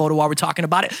second photo while we're talking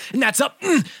about it, and that's up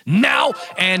now.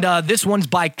 And this one's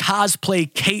by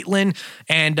Cosplay Caitlin.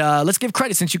 And let's give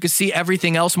credit since you can see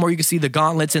everything else more. You can see the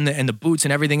gauntlets and the boots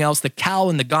and everything else. The cowl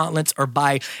and the gauntlets are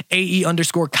by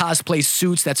AE_cosplay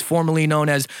suits. That's formerly known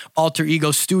as Alter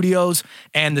Ego Studios.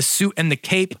 And the suit and the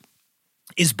cape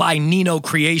is by Nino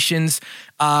Creations.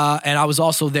 And I was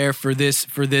also there for this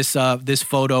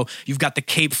photo. You've got the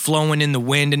cape flowing in the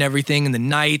wind and everything in the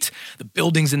night. The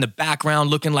buildings in the background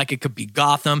looking like it could be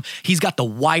Gotham. He's got the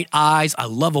white eyes. I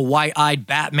love a white-eyed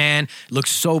Batman.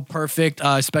 Looks so perfect,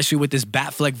 especially with this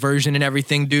Batfleck version and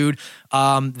everything, dude.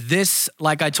 This,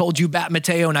 like I told you, Bat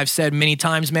Mateo, and I've said many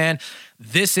times, man,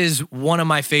 this is one of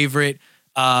my favorite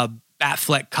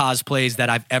Batfleck cosplays that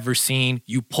I've ever seen.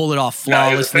 You pull it off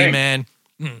flawlessly, man.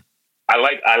 I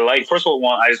like. First of all,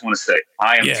 I just want to say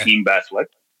I am Team Batfleck.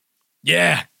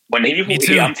 Yeah, I'm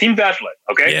Team Batfleck.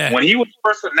 Okay, yeah. When he was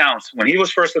first announced,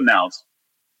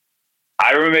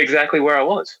 I remember exactly where I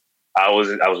was. I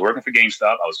was working for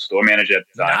GameStop. I was store manager at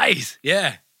the time. Nice,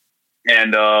 yeah.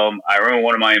 And I remember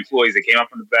one of my employees that came up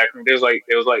from the back room. They was like,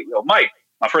 "Yo, Mike."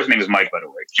 My first name is Mike, by the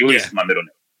way. Julius is my middle name.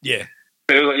 Yeah.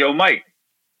 They was like, "Yo, Mike."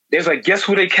 They was like, "Guess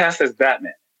who they cast as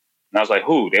Batman?" And I was like,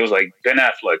 "Who?" They was like, "Ben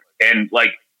Affleck." And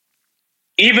like,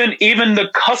 even the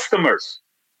customers,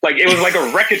 like it was like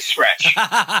a record scratch.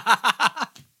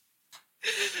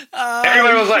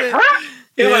 Everybody was like, "Huh?"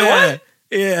 They were like, "What?"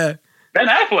 Yeah. Ben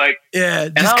Affleck. Yeah.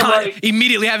 And I was like,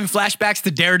 immediately having flashbacks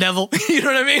to Daredevil. You know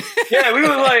what I mean? Yeah, we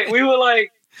were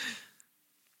like.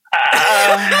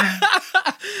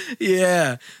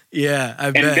 Yeah.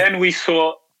 I bet. And then we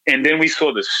saw And then we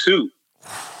saw the suit.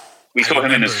 We saw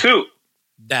him in the suit.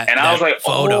 I was like,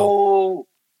 photo. oh,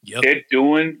 yep. they're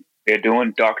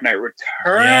doing Dark Knight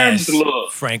Returns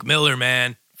look. Frank Miller,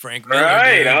 man. Frank Miller.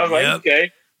 Right. Dude. I was like,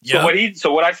 okay.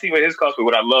 So what I see with his cosplay,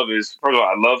 what I love is, first of all,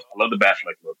 I love the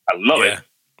Batfleck look. I love it.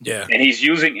 Yeah. And he's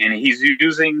using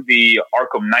the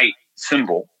Arkham Knight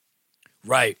symbol.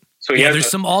 Right. So there's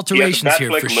some alterations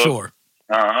here for sure.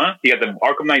 He got the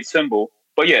Arkham Knight symbol.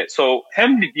 But yeah, so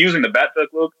him using the Batfleck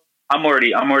look, I'm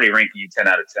already ranking you 10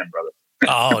 out of 10, brother.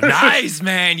 Oh, nice,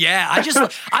 man. Yeah. I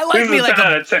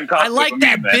like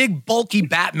that big, bulky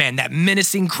Batman, that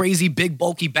menacing, crazy, big,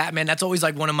 bulky Batman. That's always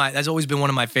been one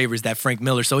of my favorites, that Frank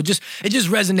Miller. So it just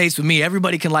resonates with me.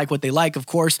 Everybody can like what they like, of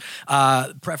course,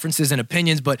 preferences and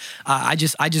opinions, but I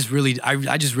just really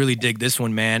dig this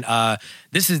one, man.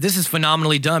 This is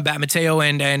phenomenally done. Bat Mateo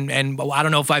and I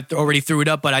don't know if I already threw it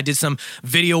up, but I did some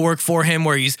video work for him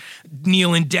where he's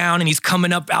kneeling down and he's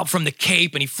coming up out from the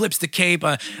cape and he flips the cape.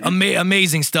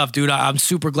 Amazing stuff, dude. I'm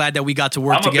super glad that we got to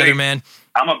work together, man.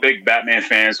 I'm a big Batman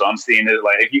fan, so I'm seeing it.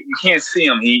 Like, if you can't see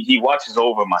him, he watches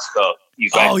over my stuff.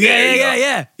 He's like,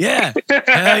 yeah.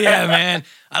 Hell yeah, man.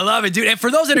 I love it, dude. And for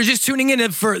those that are just tuning in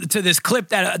to this clip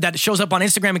that shows up on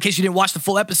Instagram, in case you didn't watch the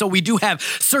full episode, we do have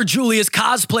Sir Julius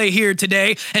Cosplay here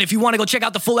today. And if you want to go check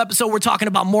out the full episode, we're talking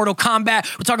about Mortal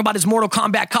Kombat. We're talking about his Mortal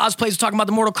Kombat cosplays. We're talking about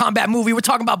the Mortal Kombat movie. We're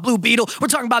talking about Blue Beetle. We're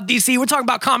talking about DC. We're talking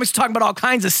about comics. We're talking about all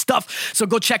kinds of stuff. So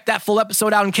go check that full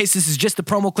episode out in case this is just the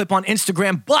promo clip on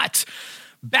Instagram. But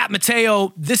Bat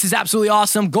Mateo, this is absolutely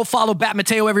awesome. Go follow Bat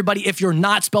Mateo, everybody, if you're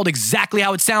not, spelled exactly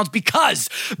how it sounds, because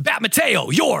Bat Mateo,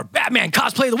 your Batman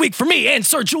cosplay of the week for me and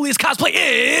Sir Julius Cosplay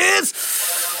is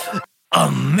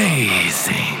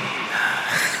amazing.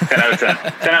 10 out of 10.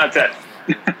 10 out of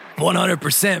 10.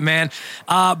 100%, man.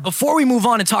 Before we move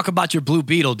on and talk about your Blue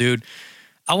Beetle, dude,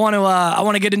 I want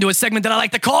to get into a segment that I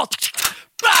like to call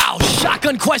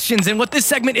Shotgun Questions. And what this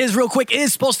segment is, real quick,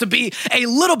 is supposed to be a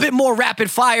little bit more rapid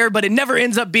fire, but it never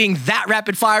ends up being that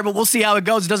rapid fire, but we'll see how it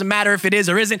goes. It doesn't matter if it is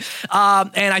or isn't.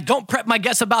 And I don't prep my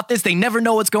guests about this. They never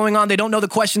know what's going on. They don't know the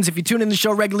questions. If you tune in the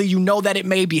show regularly, you know that it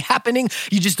may be happening.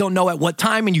 You just don't know at what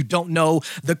time, and you don't know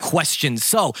the questions.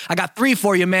 So I got 3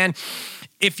 for you, man.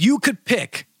 If you could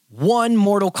pick one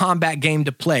Mortal Kombat game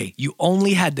to play, you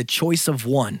only had the choice of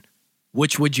one,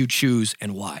 which would you choose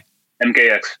and why?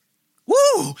 MKX.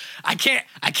 Woo! I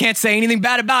can't say anything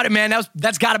bad about it, man.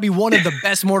 That's got to be one of the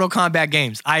best Mortal Kombat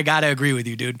games. I gotta agree with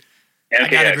you, dude. MKX, I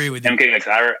gotta agree with you. MKX.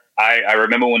 I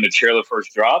remember when the trailer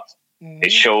first dropped.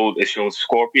 It showed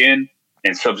Scorpion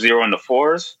and Sub-Zero in the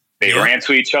forest. They ran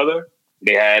to each other.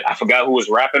 They had, I forgot who was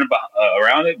rapping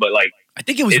around it, but like, I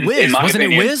think it was Wiz. Wasn't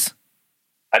it Wiz?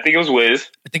 I think it was Wiz.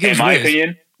 I think it was in my Wiz.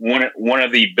 opinion, one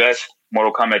of the best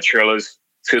Mortal Kombat trailers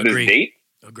to this date.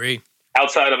 Agree.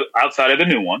 Outside of the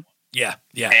new one. Yeah.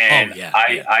 And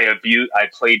I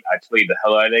played the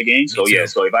hell out of that game. So yeah,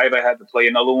 so if I ever had to play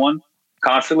another one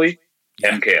constantly,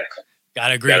 MKX.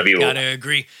 Gotta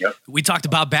agree. Yep. We talked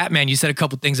about Batman. You said a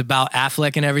couple things about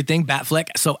Affleck and everything,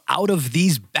 Batfleck. So out of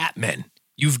these Batmen,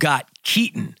 you've got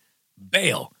Keaton,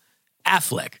 Bale,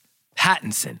 Affleck,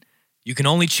 Pattinson. You can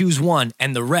only choose one,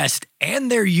 and the rest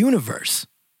and their universe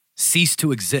cease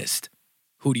to exist.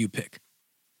 Who do you pick?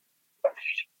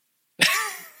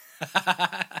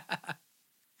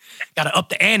 Gotta up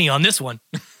the ante on this one.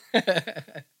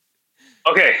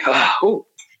 Okay.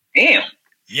 Damn.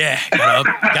 Yeah,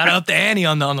 gotta up the ante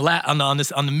on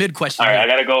the mid question. All right,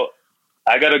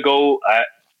 I gotta go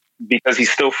because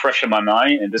he's still fresh in my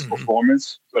mind, and this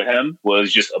performance for him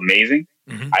was just amazing.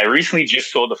 I recently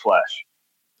just saw The Flash.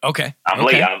 Okay, I'm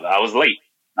late. I was late.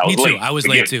 Me too. I was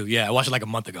late too. Yeah, I watched it like a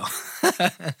month ago.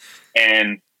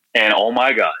 and oh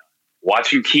my god,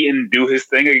 watching Keaton do his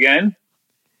thing again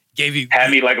had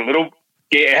me like a little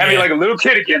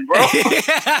kid again, bro.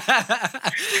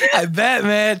 I bet,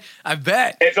 man. I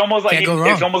bet. It's almost like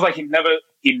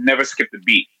he never skipped a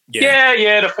beat.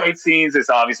 Yeah. The fight scenes, it's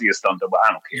obviously a stunt, but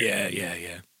I don't care.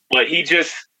 Yeah. But it's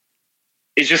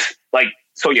just like,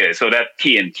 so that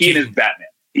Keaton is Batman.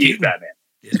 He's Batman.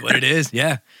 Is what it is.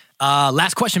 Yeah.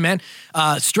 Last question, man.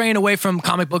 Straying away from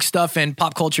comic book stuff and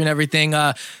pop culture and everything.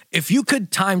 If you could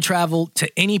time travel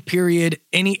to any period,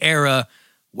 any era,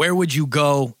 where would you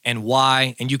go and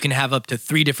why? And you can have up to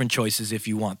 3 different choices if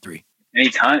you want 3.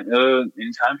 Anytime travel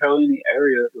in the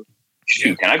area.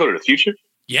 Shoot, can I go to the future?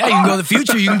 Yeah, you can go to the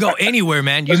future. You can go anywhere,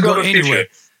 man. You can go anywhere.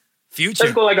 Future.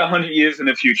 Let's go like 100 years in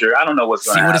the future. I don't know what's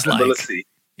going to happen, but let's see.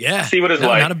 Yeah. See what it's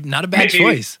like. Not a bad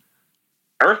choice.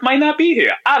 Earth might not be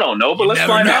here. I don't know, but let's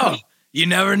find out. You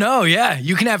never know. Yeah.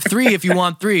 You can have 3 if you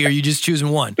want 3, or you just choosing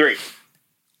 1. 3.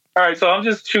 All right. So I'm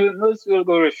just choosing. Let's go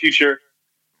to the future.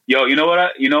 Yo, you know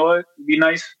what? You know what would be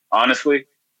nice? Honestly,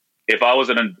 if I was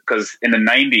because in the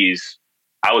 90s,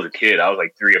 I was a kid. I was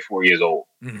like 3 or 4 years old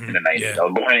in the 90s. Yeah. I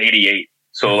was born in '88.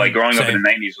 So like growing up in the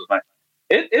 90s was like,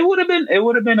 it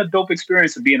would have been a dope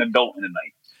experience to be an adult in the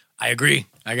 90s. I agree.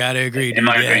 I gotta agree. In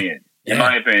my opinion. In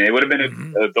my opinion, it would have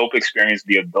been a dope experience to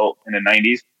be adult in the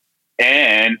 90s.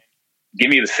 And give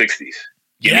me the 60s.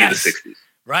 Give me the 60s.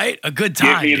 Right? A good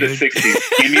time. Give me the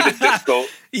 60s. Give me the disco. So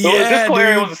the disco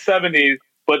area was the 70s,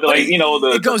 but like, you know,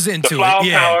 it goes into the flower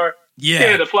power.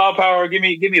 Yeah, the flower power. Give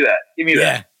me that. Give me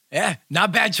that. Yeah,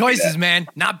 not bad choices, man.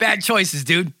 Not bad choices,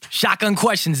 dude. Shotgun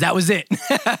questions. That was it.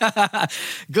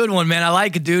 Good one, man. I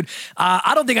like it, dude.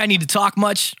 I don't think I need to talk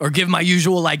much or give my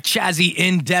usual like chazzy,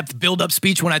 in-depth build-up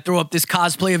speech when I throw up this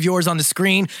cosplay of yours on the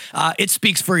screen. It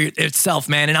speaks for itself,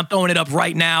 man, and I'm throwing it up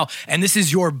right now. And this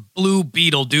is your Blue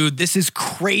Beetle, dude. This is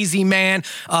crazy, man.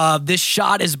 This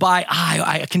shot is by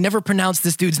I can never pronounce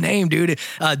this dude's name, dude.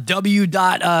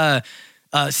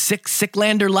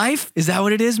 Sicklander Life? Is that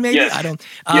what it is? Maybe yes. I don't.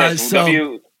 Yes.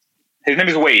 His name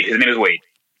is Wade.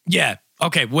 Yeah.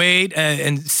 Okay, Wade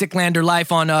and Sicklander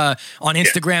Life on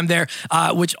Instagram there,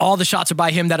 which all the shots are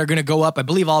by him that are going to go up. I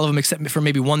believe all of them except for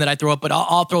maybe one that I throw up, but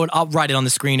I'll throw it. I'll write it on the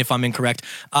screen if I'm incorrect.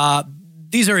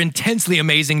 These are intensely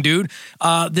amazing, dude.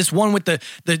 This one with the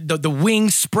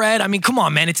wings spread. I mean, come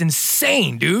on, man. It's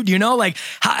insane, dude. You know, like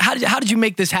how did you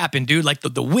make this happen, dude? Like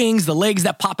the wings, the legs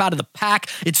that pop out of the pack.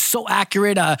 It's so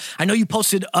accurate. I know you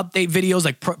posted update videos,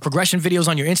 like progression videos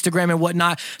on your Instagram and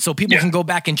whatnot, so people can go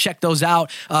back and check those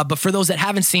out. But for those that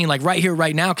haven't seen, like right here,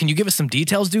 right now, can you give us some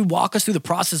details, dude? Walk us through the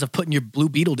process of putting your Blue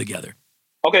Beetle together.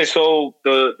 Okay, so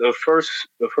the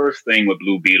first thing with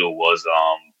Blue Beetle was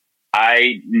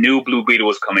I knew Blue Beetle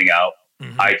was coming out.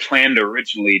 I planned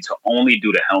originally to only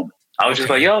do the helmet. I was just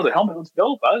like, yo, the helmet looks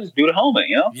dope. I'll just do the helmet,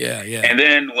 you know? Yeah. And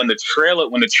then when the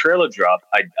trailer dropped,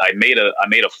 I made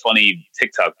a funny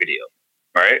TikTok video,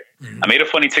 right? I made a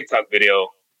funny TikTok video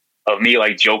of me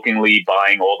like jokingly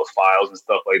buying all the files and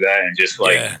stuff like that, and just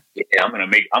like, I'm gonna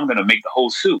make the whole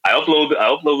suit. I upload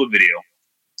the video.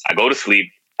 I go to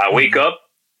sleep. I wake up,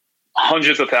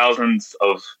 hundreds of thousands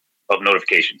of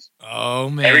notifications. Oh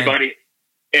man! Everybody.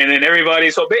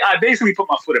 So I basically put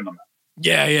my foot in my mouth.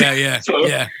 Yeah.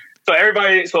 So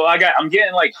everybody. So I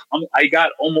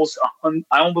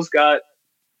almost got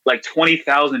like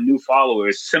 20,000 new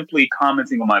followers simply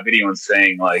commenting on my video and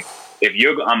saying like,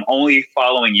 I'm only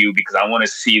following you because I want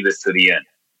to see this to the end.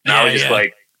 And I was just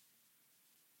like,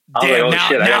 damn,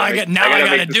 now I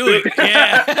gotta do it.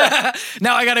 Yeah.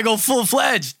 Now I gotta go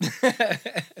full-fledged.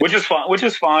 which is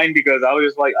fine because I was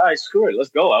just like, all right, screw it,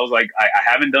 let's go. I was like, I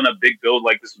haven't done a big build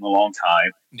like this in a long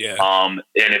time. Yeah. And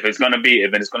if it's gonna be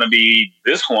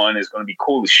this one, it's gonna be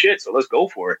cool as shit. So let's go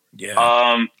for it.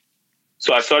 Yeah.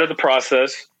 So I started the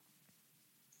process.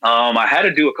 I had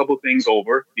to do a couple things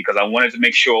over because I wanted to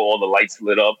make sure all the lights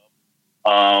lit up.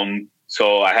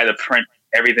 So I had to print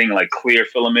everything like clear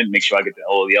filament, make sure I get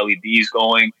all the LEDs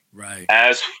going. Right.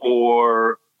 As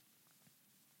for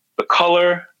the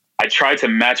color, I tried to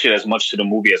match it as much to the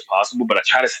movie as possible, but I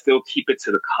try to still keep it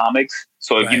to the comics.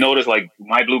 So if you notice, like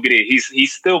my Blue Beetle,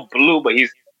 he's still blue, but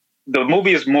the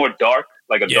movie is more dark,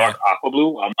 like a dark aqua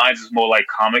blue. Mine's is more like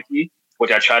comic-y,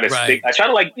 which I try to stick. I try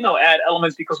to like, add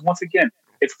elements because once again,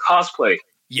 it's cosplay.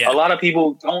 Yeah. A lot of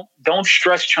people don't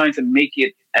stress trying to make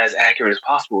it as accurate as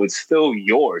possible. It's still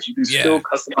yours. You can still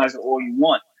customize it all you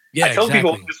want. Yeah, I tell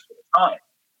people this all the time.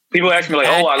 People ask me like,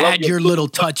 I love your little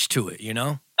touch to it, you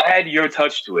know? Add your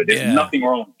touch to it. There's nothing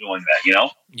wrong with doing that, you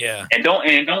know? Yeah. And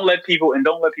don't let people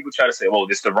try to say, oh,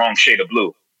 this is the wrong shade of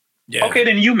blue. Yeah. Okay,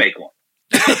 then you make one.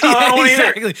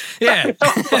 Exactly. Yeah.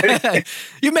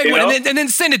 You make one and then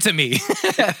send it to me.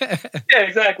 Yeah,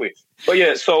 exactly. But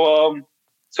yeah, so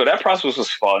that process was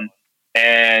fun,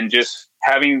 and just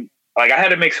having I had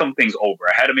to make some things over.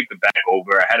 I had to make the back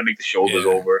over. I had to make the shoulders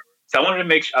over. So I wanted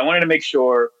to make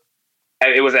sure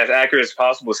it was as accurate as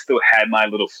possible. Still had my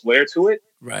little flair to it.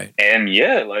 Right. And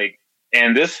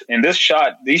this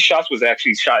shot, these shots was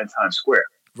actually shot in Times Square.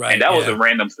 Right. And that was a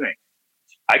random thing.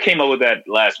 I came up with that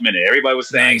last minute. Everybody was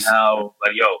saying how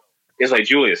like, yo, it's like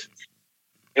Julius.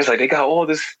 It's like they got all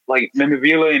this like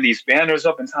memorabilia and these banners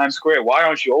up in Times Square. Why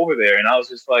aren't you over there? And I was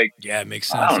just like, yeah, it makes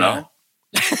sense. I don't know.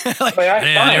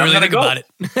 I didn't really think about it.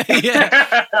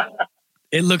 Yeah.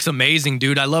 It looks amazing,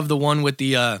 dude. I love the one with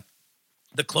the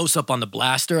close up on the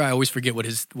blaster. I always forget what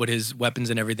his weapons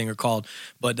and everything are called,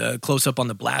 but close up on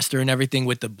the blaster and everything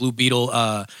with the Blue Beetle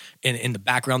in the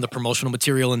background, the promotional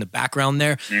material in the background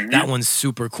there. Mm-hmm. That one's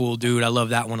super cool, dude. I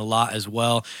love that one a lot as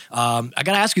well. I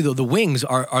gotta ask you though, the wings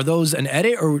are those an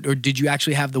edit or did you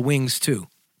actually have the wings too?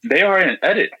 They are in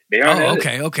edit. They are in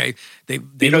edit. Okay. They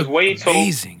Because look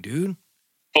amazing, dude.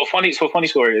 So funny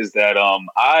story is that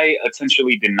I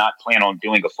essentially did not plan on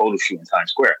doing a photo shoot in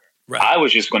Times Square. Right. I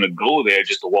was just going to go there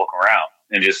just to walk around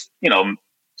and just,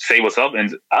 say what's up.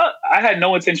 And I had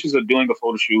no intentions of doing a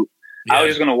photo shoot. Yeah. I was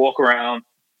just going to walk around,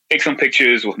 take some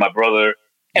pictures with my brother,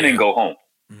 and then go home.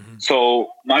 Mm-hmm. So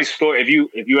my story,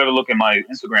 if you ever look at my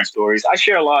Instagram stories, I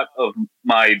share a lot of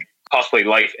my cosplay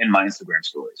life in my Instagram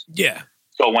stories. Yeah.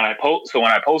 So when I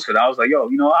posted, I was like, yo,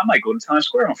 I might go to Times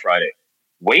Square on Friday.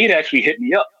 Wade actually hit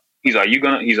me up. He's like,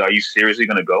 are you seriously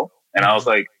gonna go? And I was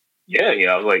like,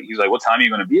 yeah. I was like, he's like, what time are you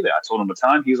gonna be there? I told him the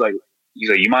time. He's like,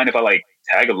 you mind if I like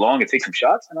tag along and take some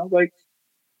shots? And I was like,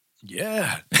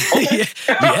 yeah. Yeah.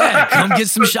 Come get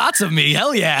some shots of me.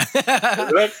 Hell yeah.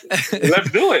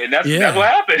 let's do it. And that's what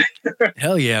happened.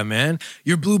 Hell yeah, man.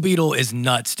 Your Blue Beetle is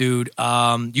nuts, dude.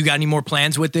 You got any more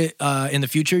plans with it in the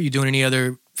future? You doing any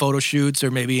other photo shoots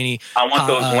or maybe any? I want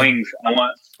those wings. I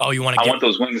want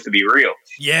those wings to be real.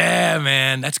 Yeah,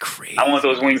 man. That's crazy. I want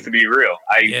those wings to be real.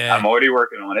 I'm already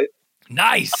working on it.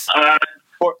 Nice.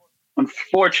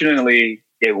 Unfortunately,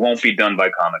 it won't be done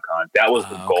by Comic-Con. That was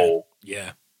the goal.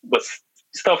 Yeah. But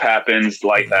stuff happens,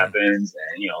 life happens,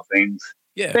 and things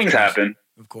happen.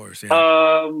 Of course.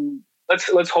 Yeah.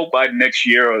 Let's hope by next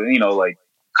year, or like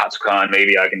Katsucon,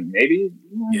 maybe I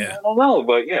don't know,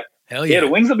 but yeah. Hell yeah. The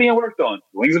wings are being worked on.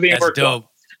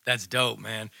 That's dope,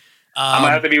 man. I'm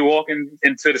gonna have to be walking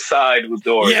into the side with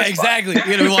doors. Yeah, exactly. You're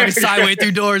gonna be walking sideways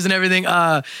through doors and everything.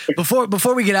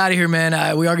 Before we get out of here,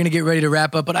 man, we are gonna get ready to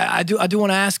wrap up. But I do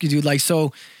want to ask you, dude. Like,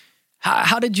 so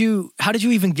how did you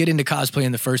even get into cosplay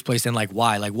in the first place, and like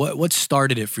why? Like, what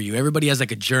started it for you? Everybody has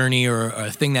like a journey or a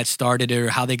thing that started it, or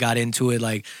how they got into it.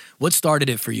 Like, what started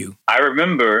it for you? I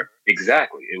remember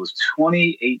exactly. It was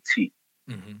 2018.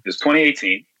 Mm-hmm. It was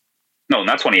 2018. No,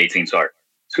 not 2018. Sorry,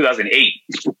 2008.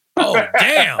 Oh,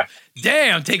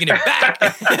 damn, taking it back.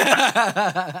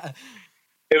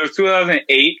 It was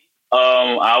 2008.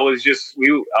 I was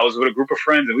with a group of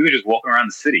friends, and we were just walking around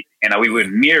the city, and we were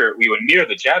near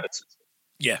the Javits.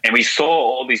 Yeah. And we saw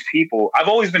all these people. I've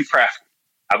always been crafty.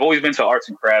 I've always been to arts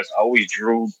and crafts. I always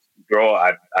drew.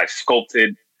 I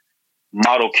sculpted,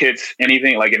 model kits,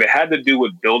 anything. Like, if it had to do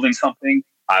with building something,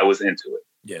 I was into it.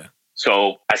 Yeah.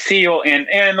 So I see you,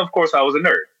 and of course I was a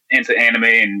nerd into anime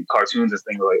and cartoons and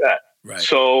things like that. Right.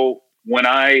 So when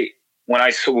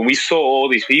we saw all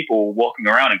these people walking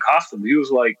around in costumes, he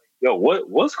was like, "Yo,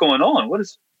 what's going on?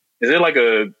 Is there like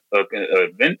an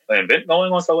event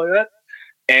going on, stuff like that?"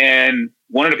 And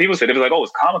one of the people said, "It was like, oh,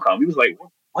 it's Comic-Con." We was like,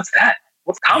 "What's that?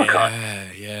 What's Comic-Con?"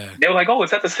 Yeah. They were like, "Oh,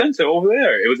 it's at the center over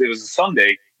there." It was a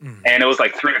Sunday, and it was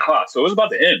like 3:00, so it was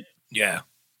about to end. Yeah.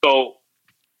 So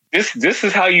this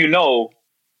is how you know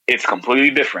it's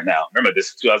completely different now. Remember, this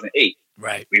is 2008.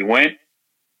 Right. We were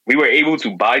able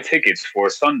to buy tickets for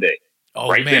Sunday.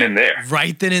 Then and there.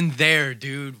 Right then and there,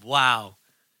 dude. Wow.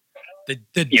 The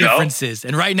differences.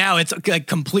 And right now it's like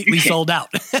completely sold out.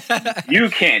 You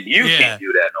can't do that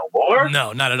no more.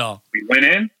 No, not at all. We went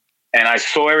in and I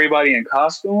saw everybody in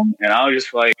costume and I was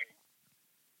just like,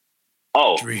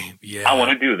 oh, dream. Yeah. I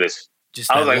want to do this. Just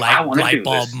that light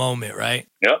bulb moment, right?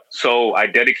 Yep. So I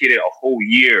dedicated a whole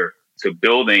year to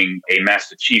building a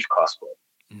Master Chief cosplay.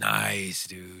 Nice,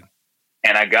 dude.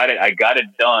 And I got it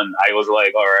done. I was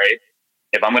like, all right,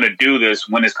 if I'm going to do this,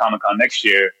 when is Comic-Con next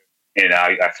year? And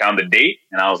I found the date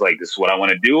and I was like, this is what I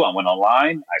want to do. I went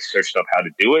online. I searched up how to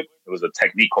do it. It was a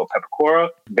technique called peppercorn.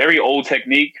 Very old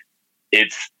technique.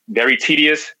 It's very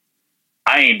tedious.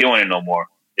 I ain't doing it no more.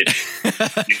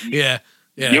 Yeah.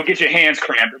 You'll get your hands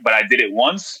cramped, but I did it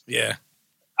once. Yeah.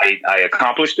 I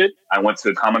accomplished it. I went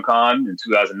to Comic-Con in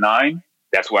 2009.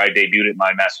 That's where I debuted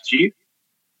my Master Chief.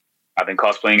 I've been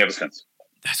cosplaying ever since.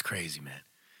 That's crazy, man.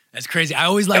 That's crazy. I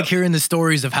always like hearing the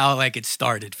stories of how like it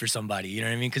started for somebody. You know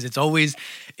what I mean? Because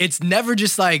it's never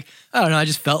just like, I don't know, I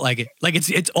just felt like it. Like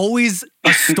it's always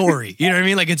a story. You know what I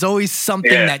mean? Like it's always something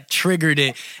that triggered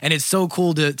it. And it's so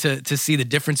cool to see the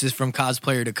differences from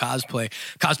cosplayer to cosplayer.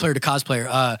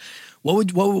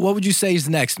 What would you say is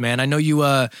next, man? I know you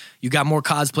got more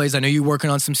cosplays. I know you're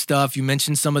working on some stuff. You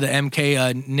mentioned some of the MK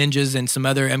ninjas and some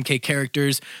other MK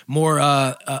characters, more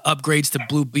upgrades to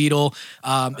Blue Beetle.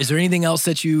 Is there anything else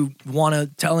that you want to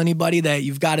tell anybody that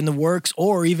you've got in the works,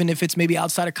 or even if it's maybe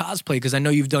outside of cosplay? Because I know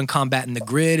you've done Combat in the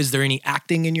Grid. Is there any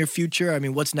acting in your future? I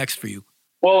mean, what's next for you?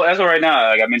 Well, as of right now,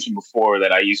 like I mentioned before,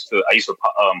 that I used to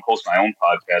host my own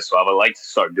podcast, so I would like to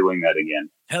start doing that again.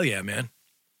 Hell yeah, man.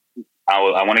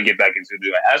 I want to get back into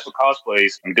doing it. As for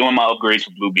cosplays, I'm doing my upgrades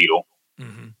for Blue Beetle.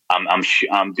 Mm-hmm. I'm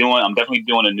definitely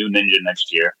doing a new ninja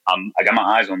next year. I got my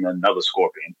eyes on another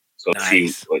Scorpion, so let's see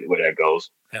where that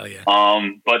goes. Hell yeah.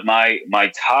 But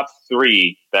my top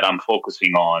 3 that I'm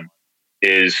focusing on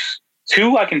is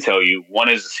 2. I can tell you. 1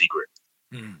 is a secret.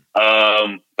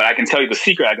 But I can tell you the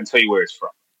secret. I can tell you where it's from.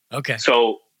 Okay.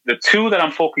 So the 2 that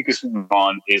I'm focusing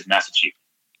on is Master Chief.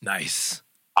 Nice.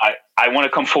 I want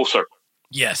to come full circle.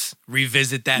 Yes.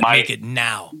 Revisit that. Make it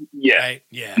now. Yeah. Right?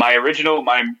 Yeah. My original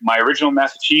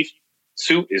Master Chief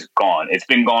suit is gone. It's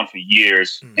been gone for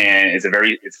years, and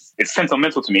it's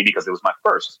sentimental to me because it was my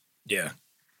first. Yeah.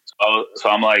 So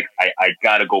I'm like, I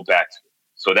gotta go back to it.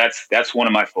 So that's one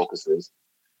of my focuses.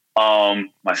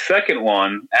 My second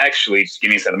one, actually, just give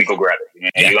me a second. Let me go grab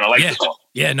it. And you're gonna like this one.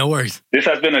 Yeah, no worries. This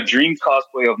has been a dream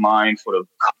cosplay of mine for a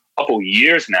couple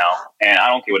years now, and I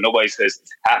don't care what nobody says,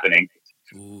 it's happening.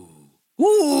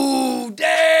 Ooh,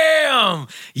 damn.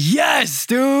 Yes,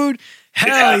 dude.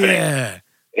 Hell yeah.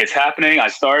 It's happening. I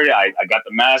started. I got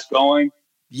the mask going.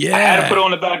 Yeah. I had to put it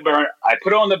on the back burner. I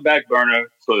put it on the back burner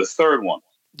for the third one.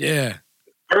 Yeah.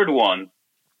 The third one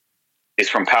is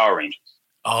from Power Rangers.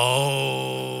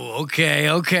 Oh,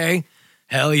 okay.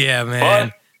 Hell yeah, man.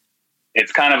 But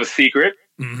it's kind of a secret.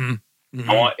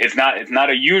 It's not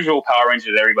a usual Power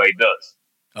Ranger that everybody does.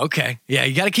 Okay. Yeah,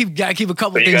 you gotta keep a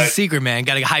couple things a secret, man.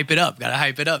 Gotta hype it up,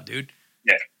 dude.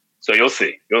 Yeah. So you'll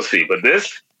see. But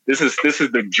this is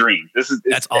the dream. That's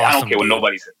awesome. I don't care what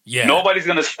nobody says. Yeah. Nobody's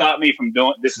gonna stop me from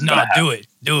doing this. No, do it.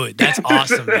 That's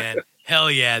awesome, man.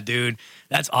 Hell yeah, dude.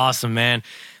 That's awesome, man.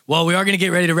 Well, we are going to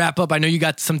get ready to wrap up. I know you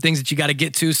got some things that you got to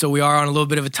get to, so we are on a little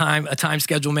bit of a time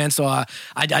schedule, man. So I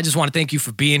just want to thank you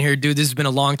for being here, dude. This has been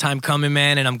a long time coming,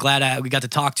 man, and I'm glad we got to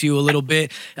talk to you a little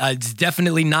bit. It's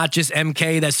definitely not just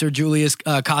MK that Sir Julius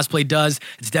Cosplay does.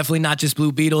 It's definitely not just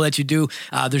Blue Beetle that you do.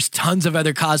 There's tons of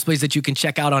other cosplays that you can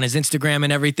check out on his Instagram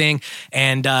and everything,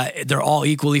 and they're all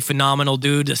equally phenomenal,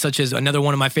 dude, such as another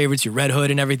one of my favorites, your Red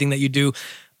Hood and everything that you do.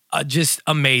 Just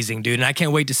amazing, dude. And I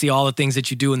can't wait to see all the things that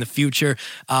you do in the future.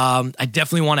 I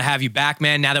definitely want to have you back,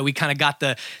 man, now that we kind of got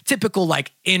the typical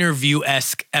like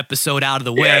interview-esque episode out of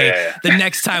the way. Yeah. The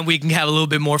next time we can have a little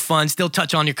bit more fun, still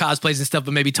touch on your cosplays and stuff,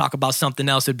 but maybe talk about something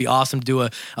else. It'd be awesome to do a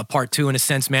part 2 in a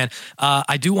sense, man.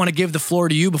 I do want to give the floor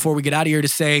to you before we get out of here to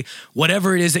say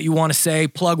whatever it is that you want to say,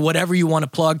 plug whatever you want to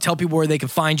plug, tell people where they can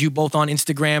find you both on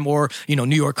Instagram or,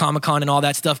 New York Comic Con and all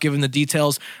that stuff, give them the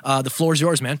details. The floor is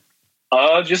yours, man.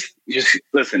 Just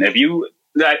listen. I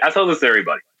tell this to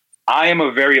everybody. I'm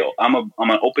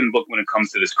an open book when it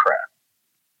comes to this craft.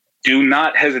 Do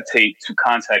not hesitate to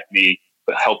contact me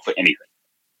for help for anything.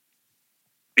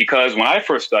 Because when I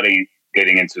first started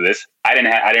getting into this, I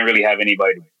didn't really have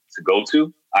anybody to go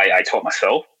to. I taught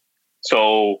myself.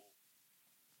 So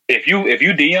if you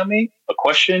DM me a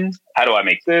question, how do I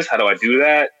make this? How do I do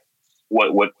that?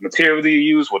 What material do you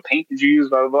use? What paint did you use?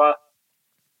 Blah blah blah.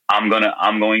 I'm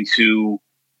going to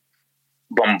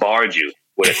bombard you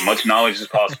with as much knowledge as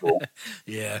possible.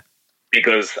 Yeah.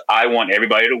 Because I want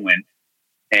everybody to win.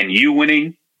 And you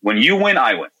winning, when you win,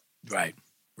 I win. Right.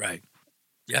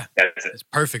 Yeah. That's it. That's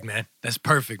perfect, man.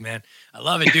 I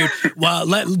love it, dude. Well,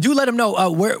 let them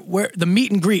know where the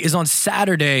meet and greet is on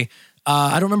Saturday.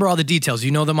 I don't remember all the details.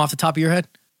 You know them off the top of your head?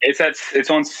 It's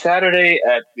on Saturday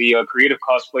at the Creative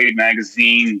Cosplay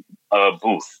magazine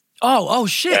booth. Oh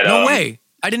shit. No way.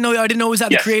 I didn't know it was at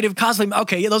the Creative Cosplay.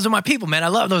 Okay, yeah, those are my people, man. I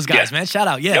love those guys, man. Shout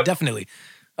out. Yeah, definitely.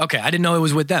 Okay, I didn't know it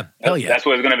was with them. Hell yeah. That's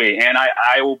what it's going to be. And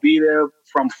I will be there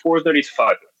from 4:30 to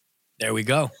 5:30. There we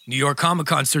go. New York Comic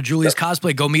Con, Sir Julius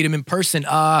Cosplay. Go meet him in person.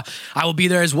 I will be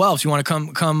there as well. If you want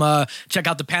to come check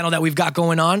out the panel that we've got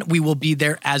going on, we will be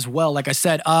there as well. Like I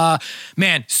said,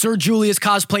 man, Sir Julius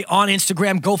Cosplay on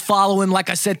Instagram. Go follow him. Like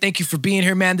I said, thank you for being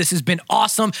here, man. This has been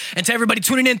awesome. And to everybody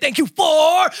tuning in, thank you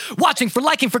for watching, for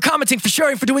liking, for commenting, for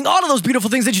sharing, for doing all of those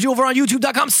beautiful things that you do over on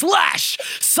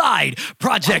youtube.com/Side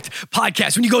Project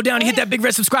Podcast. When you go down and hit that big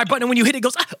red subscribe button, and when you hit it, it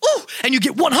goes, ooh, and you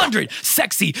get 100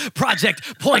 sexy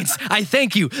project points. I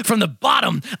thank you from the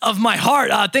bottom of my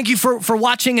heart. Thank you for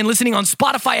watching and listening on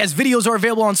Spotify, as videos are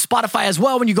available on Spotify as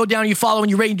well. When you go down and you follow and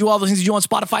you rate and do all those things you do on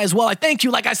Spotify as well. I thank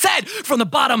you, like I said, from the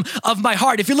bottom of my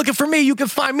heart. If you're looking for me, you can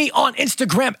find me on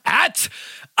Instagram at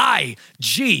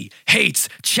IG Hates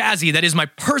Chazzy. That is my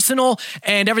personal,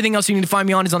 and everything else you need to find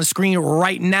me on is on the screen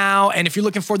right now. And if you're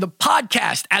looking for the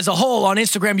podcast as a whole on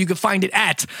Instagram, you can find it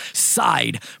at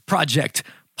Side Project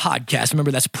Podcast.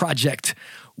 Remember, that's project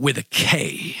with a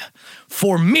K.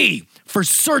 For me, for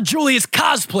Sir Julius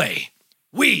Cosplay,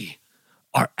 we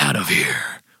are out of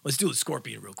here. Let's do a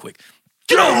Scorpion real quick.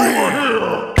 Get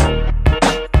over here!